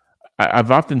too much.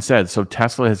 I've often said so.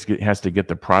 Tesla has to get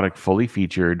the product fully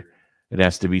featured. It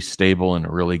has to be stable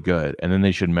and really good, and then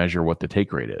they should measure what the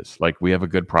take rate is. Like we have a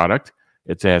good product.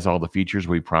 It has all the features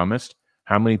we promised.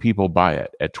 How many people buy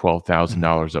it at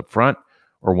 $12,000 up front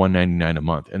or $199 a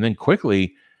month, and then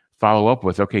quickly follow up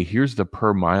with, okay, here's the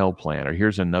per mile plan, or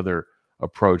here's another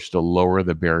approach to lower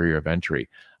the barrier of entry.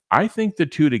 I think the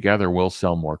two together will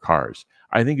sell more cars.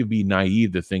 I think it'd be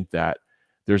naive to think that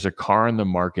there's a car in the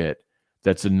market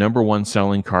that's the number one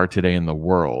selling car today in the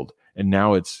world, and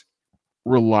now it's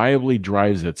reliably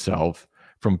drives itself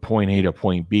from point A to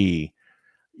point B.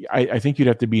 I think you'd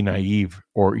have to be naive,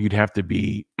 or you'd have to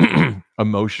be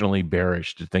emotionally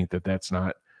bearish to think that that's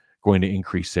not going to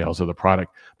increase sales of the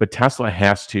product. But Tesla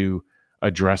has to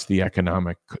address the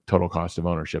economic total cost of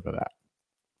ownership of that.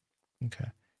 Okay.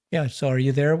 Yeah. So are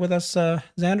you there with us,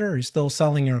 Xander? Are you still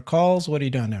selling your calls? What are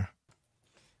you doing there?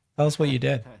 Tell us what you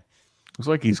did. Looks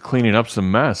like he's cleaning up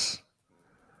some mess.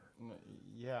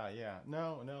 Yeah.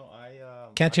 No.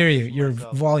 Can't I hear you. positioned Your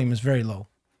myself volume is very low.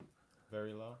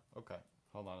 very low. Okay,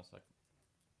 hold on a second.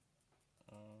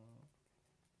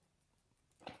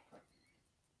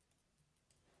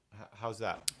 How's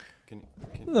that? A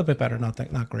little bit better.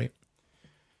 Not great.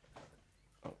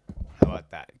 How about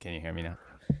that? Can you hear me now?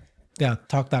 Yeah.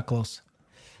 Talk that close.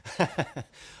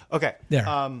 Okay. There.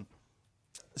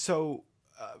 So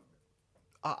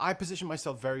I positioned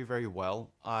myself very, very well.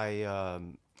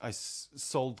 I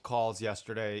sold calls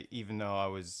yesterday, even though I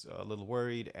was a little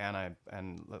worried, and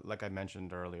like I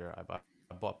mentioned earlier, I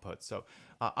bought puts, so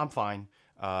I'm fine.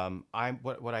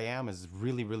 What I am is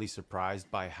really, really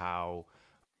surprised by how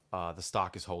the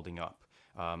stock is holding up.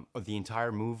 The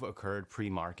entire move occurred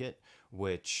pre-market,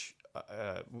 which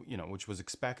which was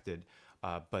expected.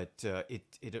 But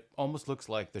it almost looks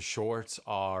like the shorts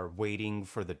are waiting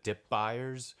for the dip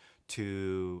buyers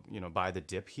to buy the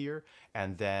dip here,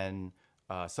 and then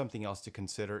something else to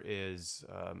consider is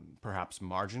perhaps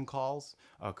margin calls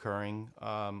occurring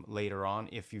later on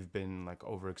if you've been like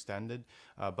overextended.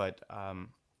 But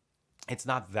it's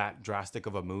not that drastic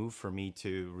of a move for me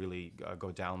to really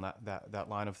go down that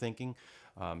line of thinking.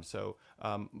 A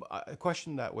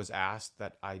question that was asked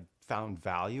that I found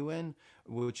value in,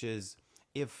 which is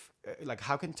if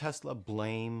how can Tesla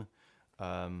blame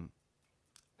how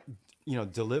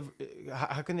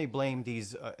can they blame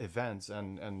these events?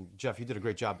 And Jeff, you did a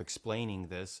great job explaining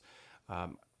this.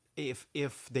 If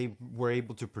they were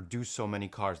able to produce so many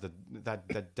cars,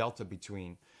 that delta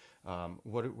between,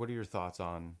 what are your thoughts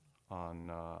on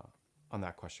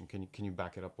that question? Can you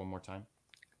back it up one more time?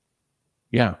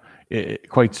 Yeah,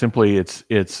 quite simply, it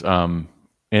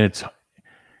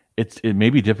may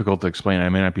be difficult to explain. I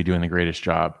may not be doing the greatest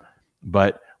job,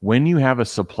 but when you have a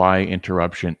supply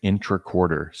interruption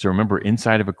intra-quarter, so remember,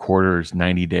 inside of a quarter is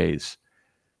 90 days.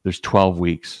 There's 12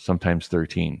 weeks, sometimes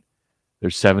 13.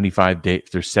 There's 75 days.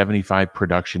 There's 75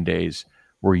 production days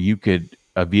where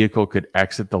a vehicle could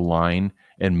exit the line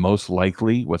and most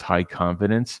likely, with high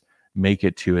confidence, make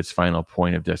it to its final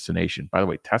point of destination. By the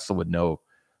way, Tesla would know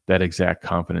that exact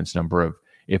confidence number of,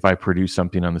 if I produce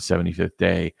something on the 75th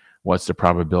day, what's the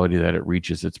probability that it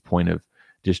reaches its point of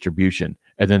distribution?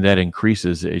 And then that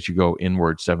increases as you go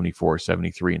inward, 74,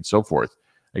 73, and so forth.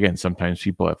 Again, sometimes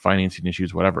people have financing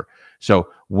issues, whatever. So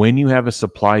when you have a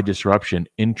supply disruption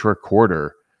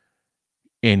intra-quarter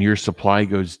and your supply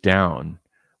goes down,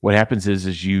 what happens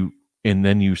is you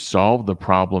solve the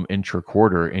problem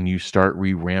intra-quarter and you start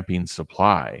re-ramping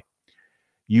supply.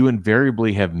 You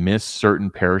invariably have missed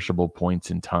certain perishable points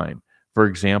in time. For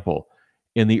example,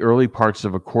 in the early parts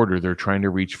of a quarter, they're trying to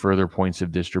reach further points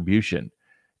of distribution.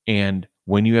 And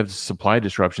when you have supply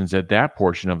disruptions at that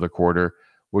portion of the quarter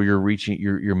where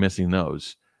you're missing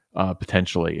those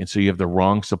potentially. And so you have the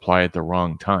wrong supply at the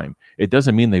wrong time. It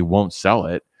doesn't mean they won't sell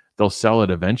it. They'll sell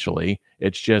it eventually.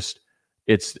 It's just,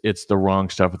 it's the wrong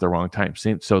stuff at the wrong time.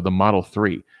 So the Model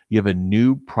 3, you have a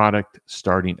new product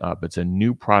starting up. It's a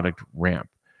new product ramp.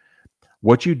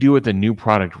 What you do with the new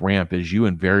product ramp is you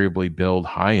invariably build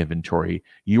high inventory.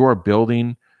 You are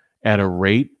building at a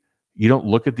rate. You don't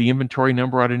look at the inventory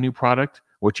number on a new product.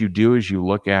 What you do is you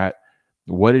look at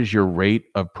what is your rate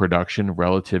of production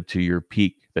relative to your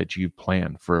peak that you've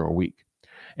planned for a week.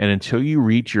 And until you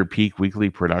reach your peak weekly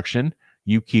production,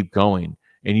 you keep going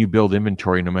and you build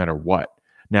inventory no matter what.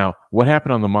 Now, what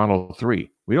happened on the Model 3?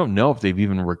 We don't know if they've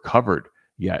even recovered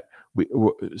yet.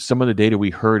 Some of the data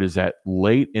we heard is that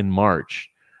late in March,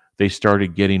 they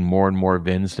started getting more and more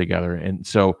VINs together. And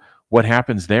so what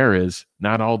happens there is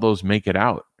not all those make it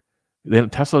out.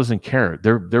 Tesla doesn't care.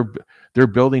 They're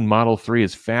building Model 3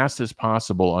 as fast as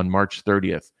possible on March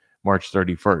 30th, March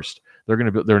 31st.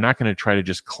 They're not going to try to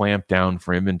just clamp down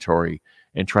for inventory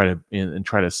and try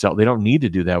to sell. They don't need to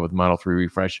do that with Model 3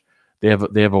 refresh. They have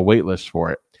a wait list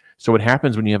for it. So what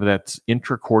happens when you have that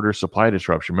intra-quarter supply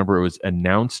disruption? Remember, it was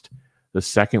announced the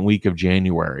second week of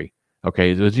January.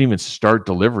 Okay, it doesn't even start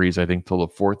deliveries, I think, till the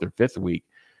 4th or 5th week.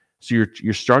 So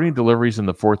you're starting deliveries in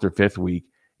the 4th or 5th week,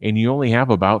 and you only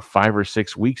have about 5 or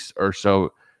 6 weeks or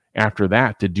so after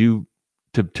that to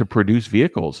produce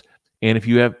vehicles. And if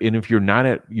you're not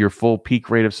at your full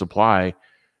peak rate of supply,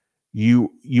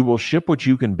 you will ship what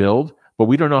you can build, but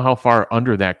we don't know how far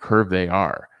under that curve they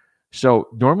are. So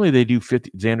normally they do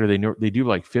they do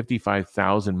like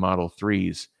 55,000 Model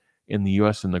 3s in the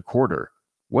US in the quarter.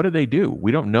 What do?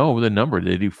 We don't know the number. Do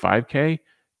they do 5K,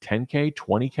 10K,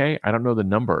 20K? I don't know the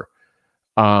number.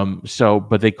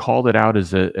 But they called it out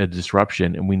as a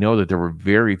disruption, and we know that there were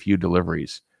very few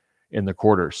deliveries in the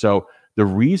quarter. So the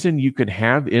reason you could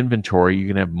have inventory, you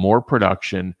can have more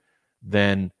production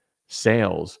than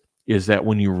sales, is that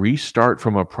when you restart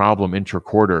from a problem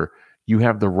intra-quarter, you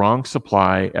have the wrong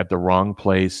supply at the wrong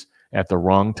place at the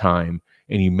wrong time,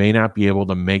 and you may not be able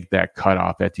to make that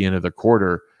cutoff at the end of the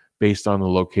quarter based on the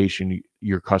location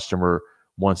your customer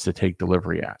wants to take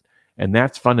delivery at. And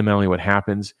that's fundamentally what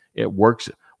happens. It works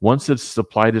once the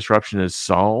supply disruption is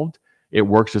solved, it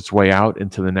works its way out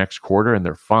into the next quarter and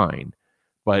they're fine.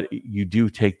 But you do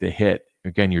take the hit.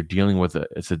 Again, you're dealing with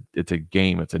it's a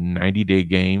game. It's a 90-day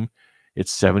game.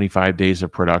 It's 75 days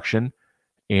of production,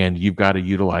 and you've got to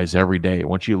utilize every day.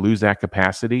 Once you lose that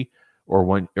capacity, or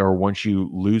once you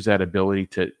lose that ability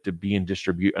to be in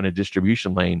a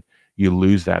distribution lane, you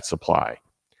lose that supply,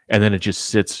 and then it just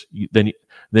sits. Then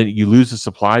you lose the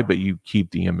supply, but you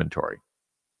keep the inventory.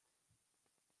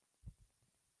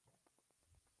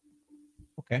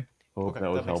 Okay. Hope Okay, that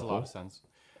was that makes a lot helpful. of sense.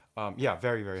 Yeah,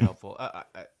 very, very helpful.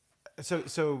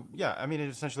 So yeah, I mean, it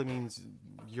essentially means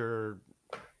you're,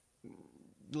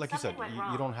 like you said,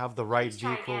 you don't have the right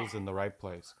vehicles in the right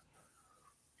place.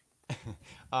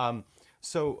 Um,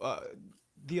 so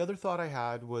the other thought I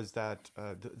had was that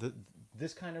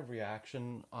this kind of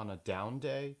reaction on a down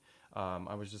day,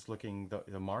 I was just looking,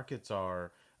 the markets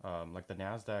are, like the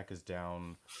NASDAQ is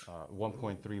down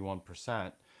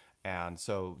 1.31%. And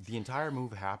so the entire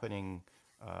move happening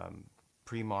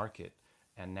pre-market,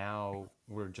 and now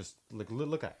we're just, like,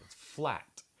 look at it, it's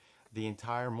flat the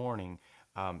entire morning.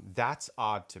 That's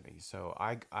odd to me. So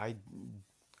I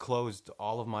closed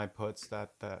all of my puts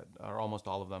that are almost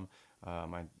all of them.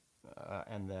 My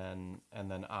and then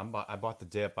I bought the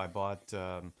dip. I bought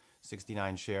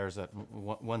 69 shares at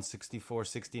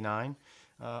 164.69,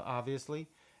 obviously,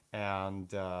 and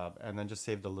then just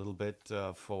saved a little bit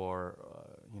for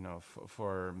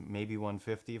for maybe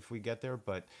 150 if we get there.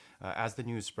 But as the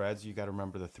news spreads, you got to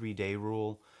remember the 3-day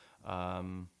rule.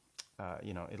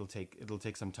 It'll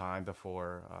take some time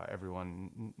before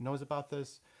everyone knows about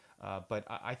this. But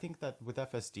I think that with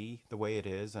FSD the way it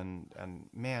is, and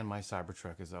man, my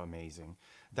Cybertruck is amazing.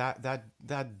 That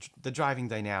the driving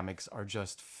dynamics are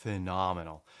just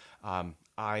phenomenal.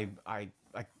 I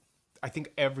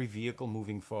think every vehicle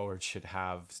moving forward should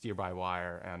have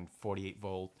steer-by-wire and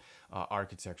 48-volt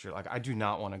architecture. Like, I do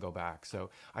not want to go back.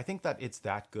 So I think that it's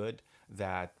that good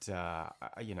that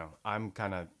I'm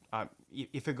kind of,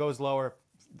 if it goes lower,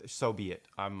 so be it.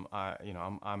 I'm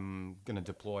gonna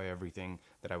deploy everything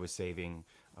that I was saving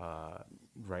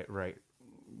right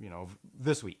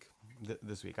this week.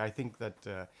 This week, I think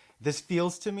that this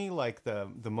feels to me like the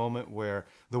moment where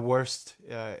the worst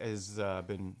has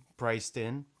been priced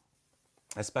in,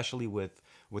 especially with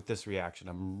this reaction.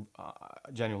 I'm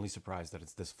genuinely surprised that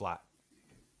it's this flat.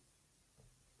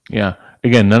 Yeah.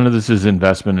 Again, none of this is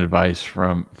investment advice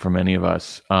from any of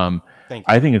us. Thank you.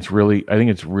 I think it's really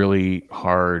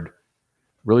hard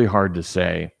to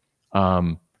say.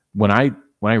 When I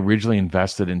originally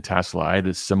invested in Tesla, I had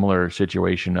a similar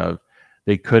situation of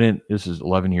they couldn't. This is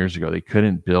 11 years ago. They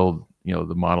couldn't build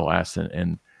the Model S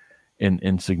in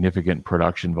significant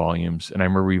production volumes. And I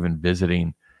remember even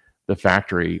visiting the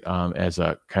factory as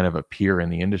a kind of a peer in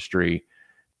the industry,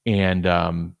 and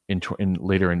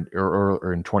later in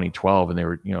 2012, and they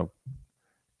were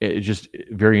it's just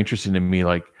very interesting to me.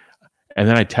 Like, and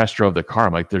then I test drove the car.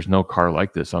 I'm like, there's no car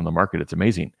like this on the market. It's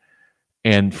amazing.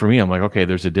 And for me, I'm like, okay,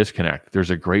 there's a disconnect. There's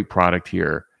a great product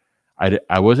here.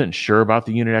 I wasn't sure about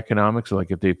the unit economics,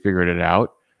 like if they figured it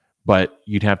out, but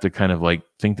you'd have to kind of like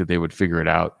think that they would figure it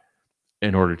out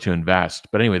in order to invest.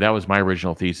 But anyway, that was my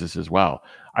original thesis as well.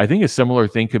 I think a similar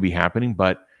thing could be happening,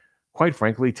 but quite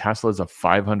frankly, Tesla is a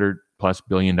 $500+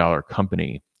 billion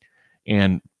company,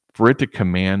 and for it to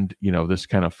command this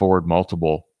kind of forward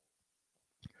multiple,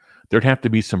 there'd have to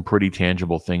be some pretty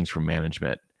tangible things from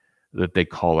management that they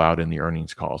call out in the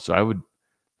earnings call. So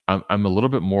I'm a little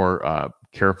bit more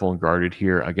careful and guarded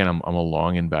here. Again, I'm a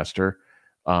long investor,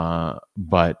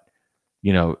 but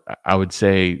I would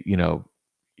say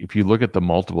if you look at the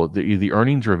multiple, the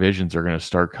earnings revisions are going to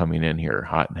start coming in here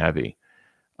hot and heavy.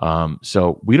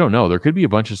 So we don't know. There could be a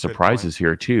bunch of surprises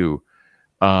here too.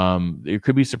 There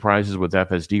could be surprises with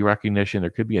FSD recognition. There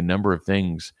could be a number of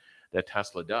things that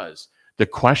Tesla does. The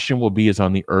question will be is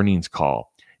on the earnings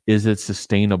call. Is it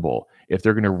sustainable? If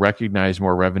they're going to recognize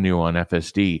more revenue on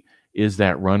FSD, is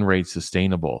that run rate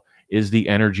sustainable? Is the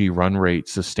energy run rate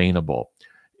sustainable?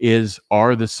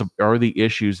 Are the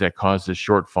issues that caused the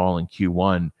shortfall in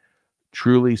Q1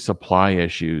 truly supply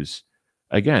issues?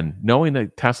 Again, knowing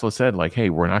that Tesla said like, hey,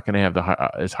 we're not going to have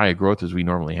as high a growth as we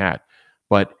normally had,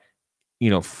 but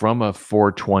from a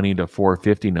 420 to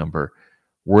 450 number,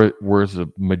 where's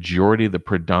the majority of the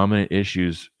predominant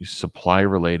issues supply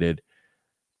related?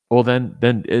 Well, then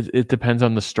it depends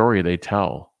on the story they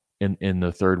tell in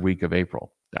the third week of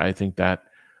April. I think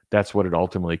that's what it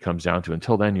ultimately comes down to.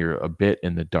 Until then, you're a bit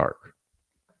in the dark.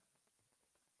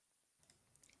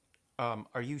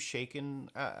 Are you shaken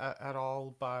at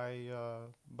all by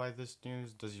this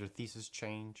news? Does your thesis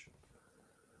change?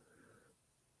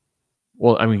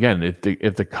 Well, I mean, again,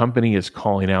 if the company is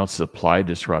calling out supply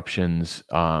disruptions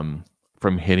from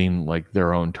hitting like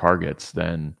their own targets,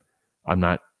 then I'm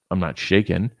not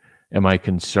shaken. Am I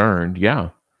concerned?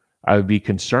 Yeah, I would be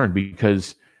concerned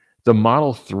because the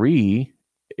Model 3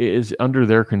 is under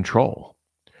their control.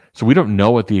 So we don't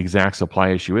know what the exact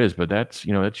supply issue is, but that's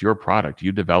your product.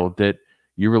 You developed it.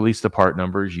 You released the part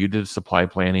numbers. You did supply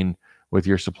planning with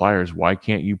your suppliers. Why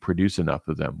can't you produce enough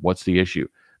of them? What's the issue?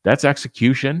 That's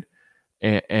execution.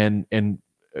 And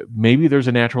maybe there's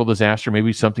a natural disaster.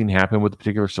 Maybe something happened with a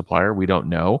particular supplier. We don't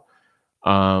know.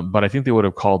 But I think they would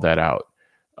have called that out.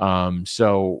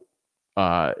 So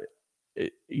uh,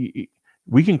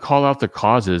 we can call out the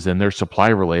causes and they're supply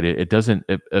related. It doesn't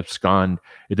abscond.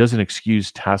 It doesn't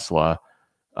excuse Tesla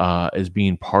as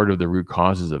being part of the root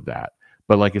causes of that.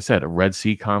 But like I said, a Red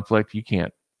Sea conflict, you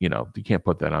can't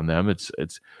put that on them. It's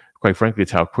quite frankly,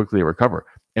 it's how quickly they recover.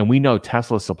 And we know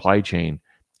Tesla's supply chain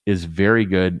is very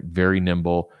good, very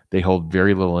nimble. They hold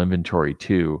very little inventory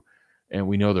too. And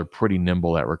we know they're pretty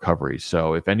nimble at recovery.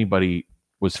 So if anybody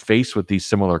was faced with these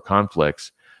similar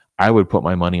conflicts, I would put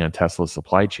my money on Tesla's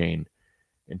supply chain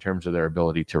in terms of their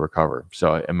ability to recover.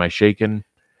 So am I shaken?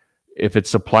 If it's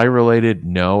supply related,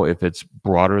 no. If it's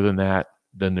broader than that,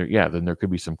 then there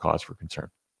could be some cause for concern.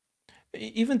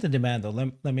 Even the demand,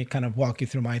 though, let me kind of walk you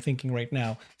through my thinking right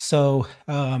now. So,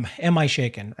 am I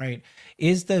shaken? Right?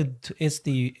 Is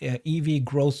the EV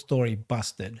growth story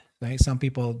busted? Right? Some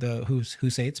people who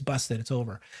say it's busted, it's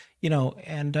over.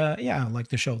 And yeah, I'd like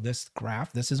to show this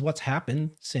graph. This is what's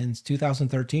happened since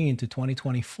 2013 to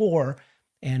 2024,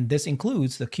 and this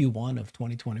includes the Q1 of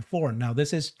 2024. Now,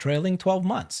 this is trailing 12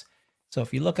 months. So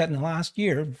if you look at in the last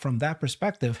year from that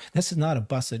perspective, this is not a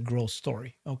busted growth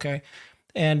story. Okay.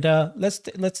 And let's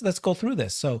go through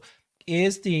this. So,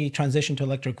 is the transition to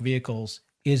electric vehicles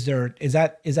is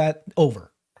that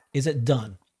over? Is it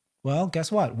done? Well, guess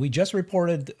what? We just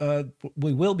reported.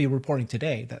 We will be reporting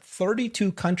today that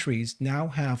 32 countries now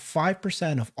have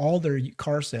 5% of all their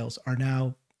car sales are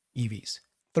now EVs.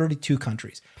 32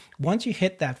 countries. Once you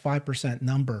hit that 5%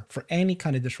 number for any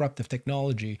kind of disruptive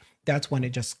technology, that's when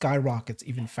it just skyrockets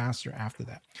even faster after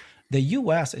that. The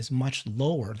US is much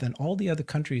lower than all the other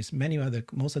countries,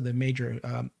 most of the major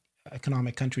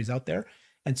economic countries out there.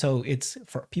 And so it's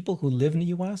for people who live in the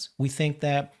US, we think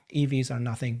that EVs are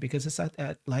nothing because it's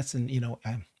at less than,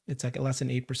 it's like less than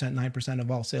 8%, 9%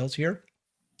 of all sales here.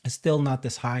 It's still not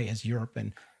this high as Europe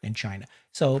and China.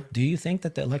 So do you think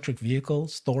that the electric vehicle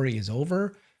story is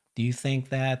over? Do you think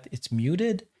that it's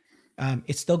muted?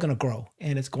 It's still going to grow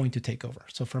and it's going to take over.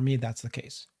 So for me, that's the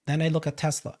case. Then I look at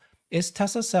Tesla. Is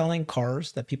Tesla selling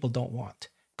cars that people don't want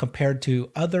compared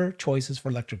to other choices for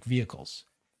electric vehicles?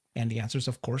 And the answer is,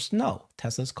 of course, no.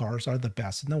 Tesla's cars are the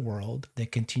best in the world. They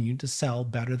continue to sell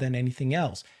better than anything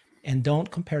else. And don't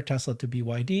compare Tesla to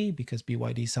BYD because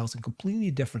BYD sells in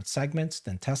completely different segments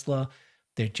than Tesla.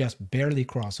 They just barely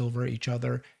cross over each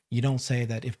other. You don't say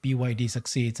that if BYD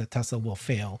succeeds, that Tesla will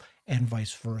fail and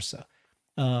vice versa.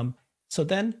 So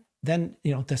then,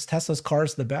 does Tesla's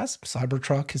cars the best?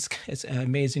 Cybertruck is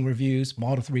amazing reviews.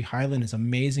 Model 3 Highland is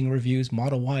amazing reviews.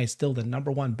 Model Y is still the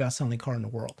 #1 best-selling car in the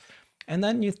world. And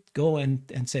then you go and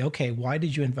say, okay, why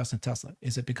did you invest in Tesla?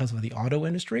 Is it because of the auto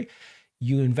industry?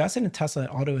 You invested in Tesla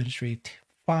auto industry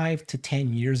 5 to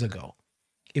 10 years ago.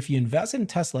 If you invested in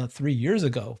Tesla 3 years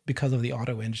ago because of the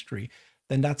auto industry,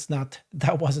 then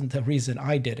that wasn't the reason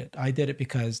I did it. I did it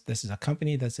because this is a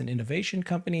company that's an innovation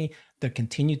company that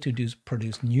continue to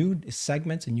produce new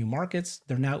segments and new markets.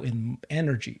 They're now in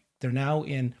energy. They're now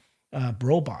in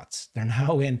robots. They're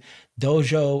now in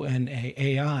Dojo and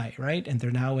AI, right? And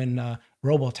they're now in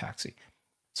robotaxi.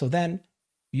 So then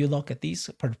you look at these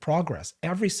progress.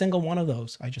 Every single one of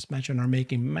those I just mentioned are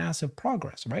making massive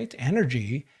progress, right?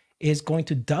 Energy is going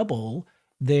to double.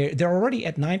 They're already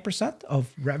at 9%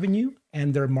 of revenue,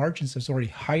 and their margins is already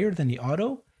higher than the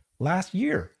auto last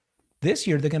year. This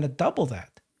year, they're going to double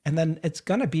that. And then it's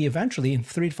going to be eventually in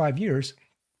 3 to 5 years,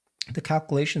 the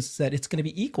calculations said it's going to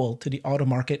be equal to the auto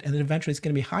market, and then eventually it's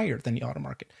going to be higher than the auto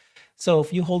market. So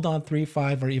if you hold on 3,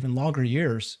 5, or even longer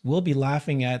years, we'll be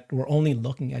laughing at, we're only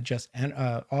looking at just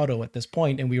auto at this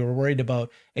point, and we were worried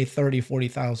about a 30,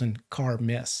 40,000 car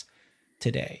miss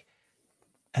today.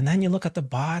 And then you look at the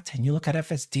bot and you look at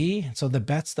FSD. And so the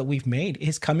bets that we've made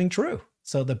is coming true.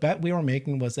 So the bet we were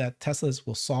making was that Teslas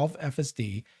will solve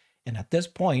FSD. And at this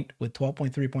point, with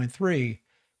 12.3.3,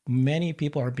 many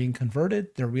people are being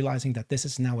converted. They're realizing that this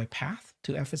is now a path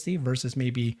to FSD versus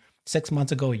maybe 6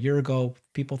 months ago, a year ago,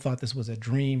 people thought this was a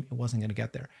dream. It wasn't going to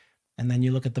get there. And then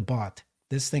you look at the bot.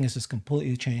 This thing has just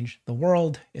completely changed the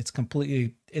world. It's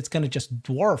going to just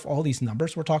dwarf all these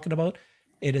numbers we're talking about.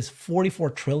 It is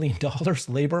 $44 trillion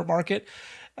labor market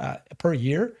per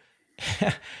year.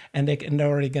 And they're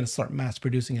already going to start mass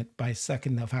producing it by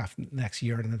second of half next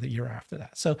year and the year after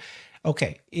that. So,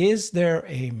 okay, is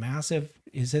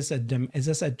this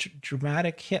a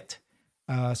dramatic hit?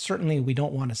 Certainly, we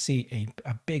don't want to see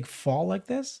a big fall like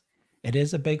this. It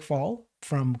is a big fall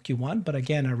from Q1, but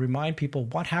again, I remind people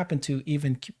what happened to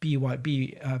even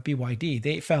BYD.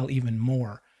 They fell even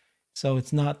more. So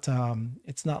it's not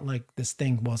like this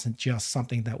thing wasn't just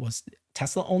something that was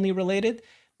Tesla only related.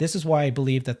 This is why I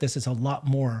believe that this is a lot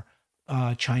more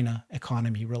China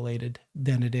economy related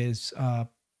than it is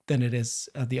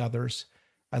the others,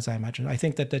 as I imagine. I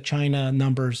think that the China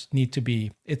numbers need to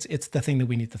be, it's the thing that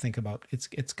we need to think about.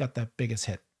 It's got the biggest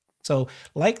hit. So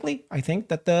likely, I think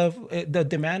that the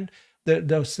demand,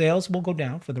 the sales will go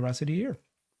down for the rest of the year.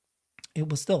 It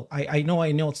will still, I know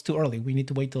it's too early. We need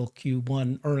to wait till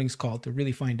Q1 earnings call to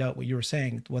really find out what you were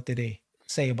saying. What did they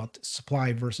say about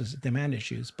supply versus demand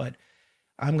issues? But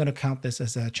I'm going to count this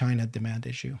as a China demand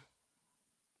issue.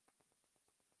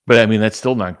 But I mean, that's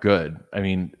still not good. I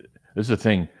mean, this is the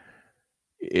thing.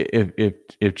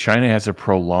 If China has a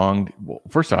prolonged, well,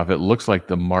 first off, it looks like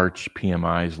the March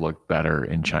PMIs look better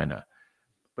in China.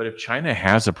 But if China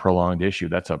has a prolonged issue,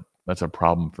 that's a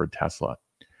problem for Tesla.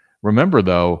 Remember,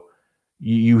 though,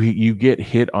 you get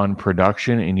hit on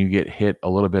production and you get hit a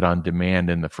little bit on demand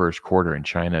in the first quarter in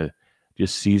China,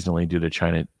 just seasonally due to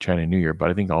China New Year. But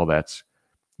I think all that's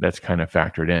kind of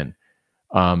factored in.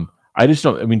 I just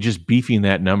don't. I mean, just beefing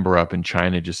that number up in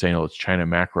China, just saying, "Oh, it's China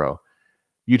macro."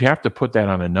 You'd have to put that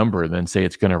on a number, then say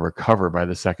it's going to recover by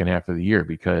the second half of the year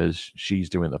because she's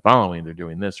doing the following, they're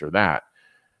doing this or that.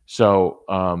 So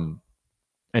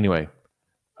anyway,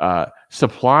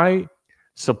 supply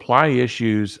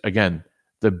issues, again,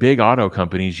 the big auto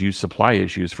companies use supply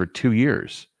issues for 2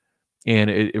 years. And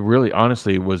it really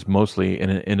honestly was mostly an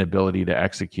inability to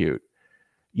execute.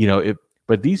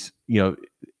 But these, your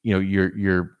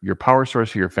power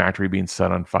source of your factory being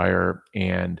set on fire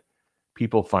and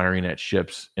people firing at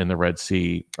ships in the Red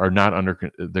Sea are not under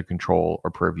the control or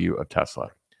purview of Tesla.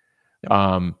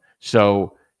 Yep.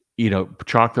 So,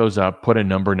 chalk those up, put a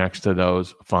number next to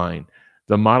those, fine.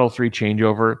 The Model 3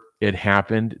 changeover, it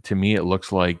happened. To me, it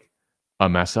looks like a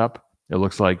mess up. It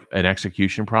looks like an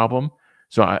execution problem.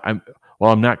 So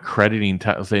I'm not crediting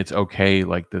Tesla, say it's okay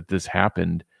like that this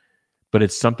happened, but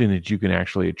it's something that you can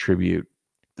actually attribute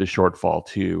the shortfall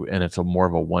to, and it's more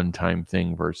of a one-time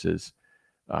thing versus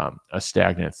a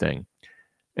stagnant thing.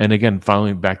 And again,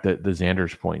 following back the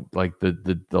Xander's point, like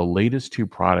the latest two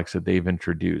products that they've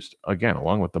introduced, again,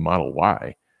 along with the Model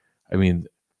Y, I mean,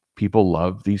 people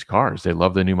love these cars. They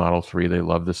love the new Model 3. They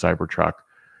love the Cybertruck.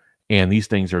 And these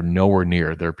things are nowhere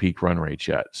near their peak run rates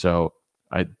yet. So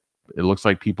it looks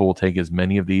like people will take as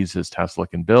many of these as Tesla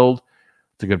can build.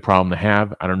 It's a good problem to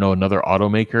have. I don't know another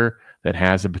automaker that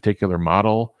has a particular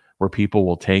model where people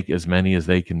will take as many as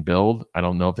they can build. I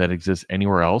don't know if that exists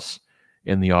anywhere else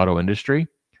in the auto industry.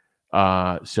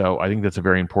 So I think that's a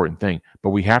very important thing. But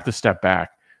we have to step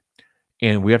back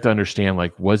and we have to understand,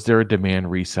 like, was there a demand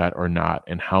reset or not,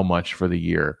 and how much for the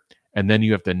year? And then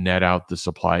you have to net out the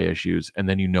supply issues, and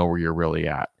then you know where you're really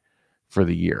at for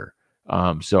the year.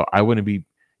 So I wouldn't be,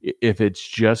 if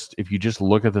you just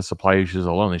look at the supply issues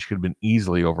alone, they should have been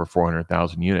easily over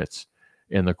 400,000 units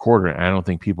in the quarter. And I don't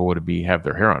think people would have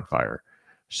their hair on fire.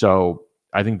 So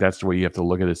I think that's the way you have to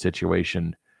look at the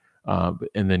situation. And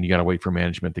then you got to wait for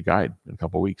management to guide in a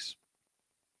couple of weeks.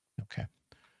 Okay.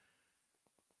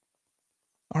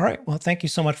 All right. Well, thank you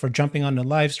so much for jumping on the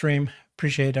live stream.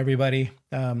 Appreciate everybody.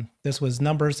 This was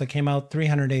numbers that came out,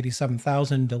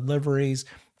 387,000 deliveries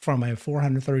from a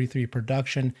 433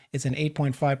 production. It's an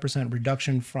 8.5%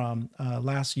 reduction from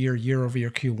last year over year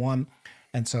Q1.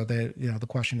 And so the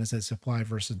question is supply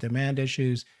versus demand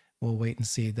issues. We'll wait and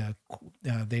see.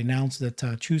 They announced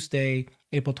that Tuesday,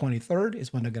 April 23rd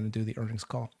is when they're going to do the earnings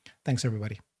call. Thanks,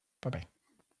 everybody. Bye-bye.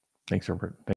 Thanks, Robert.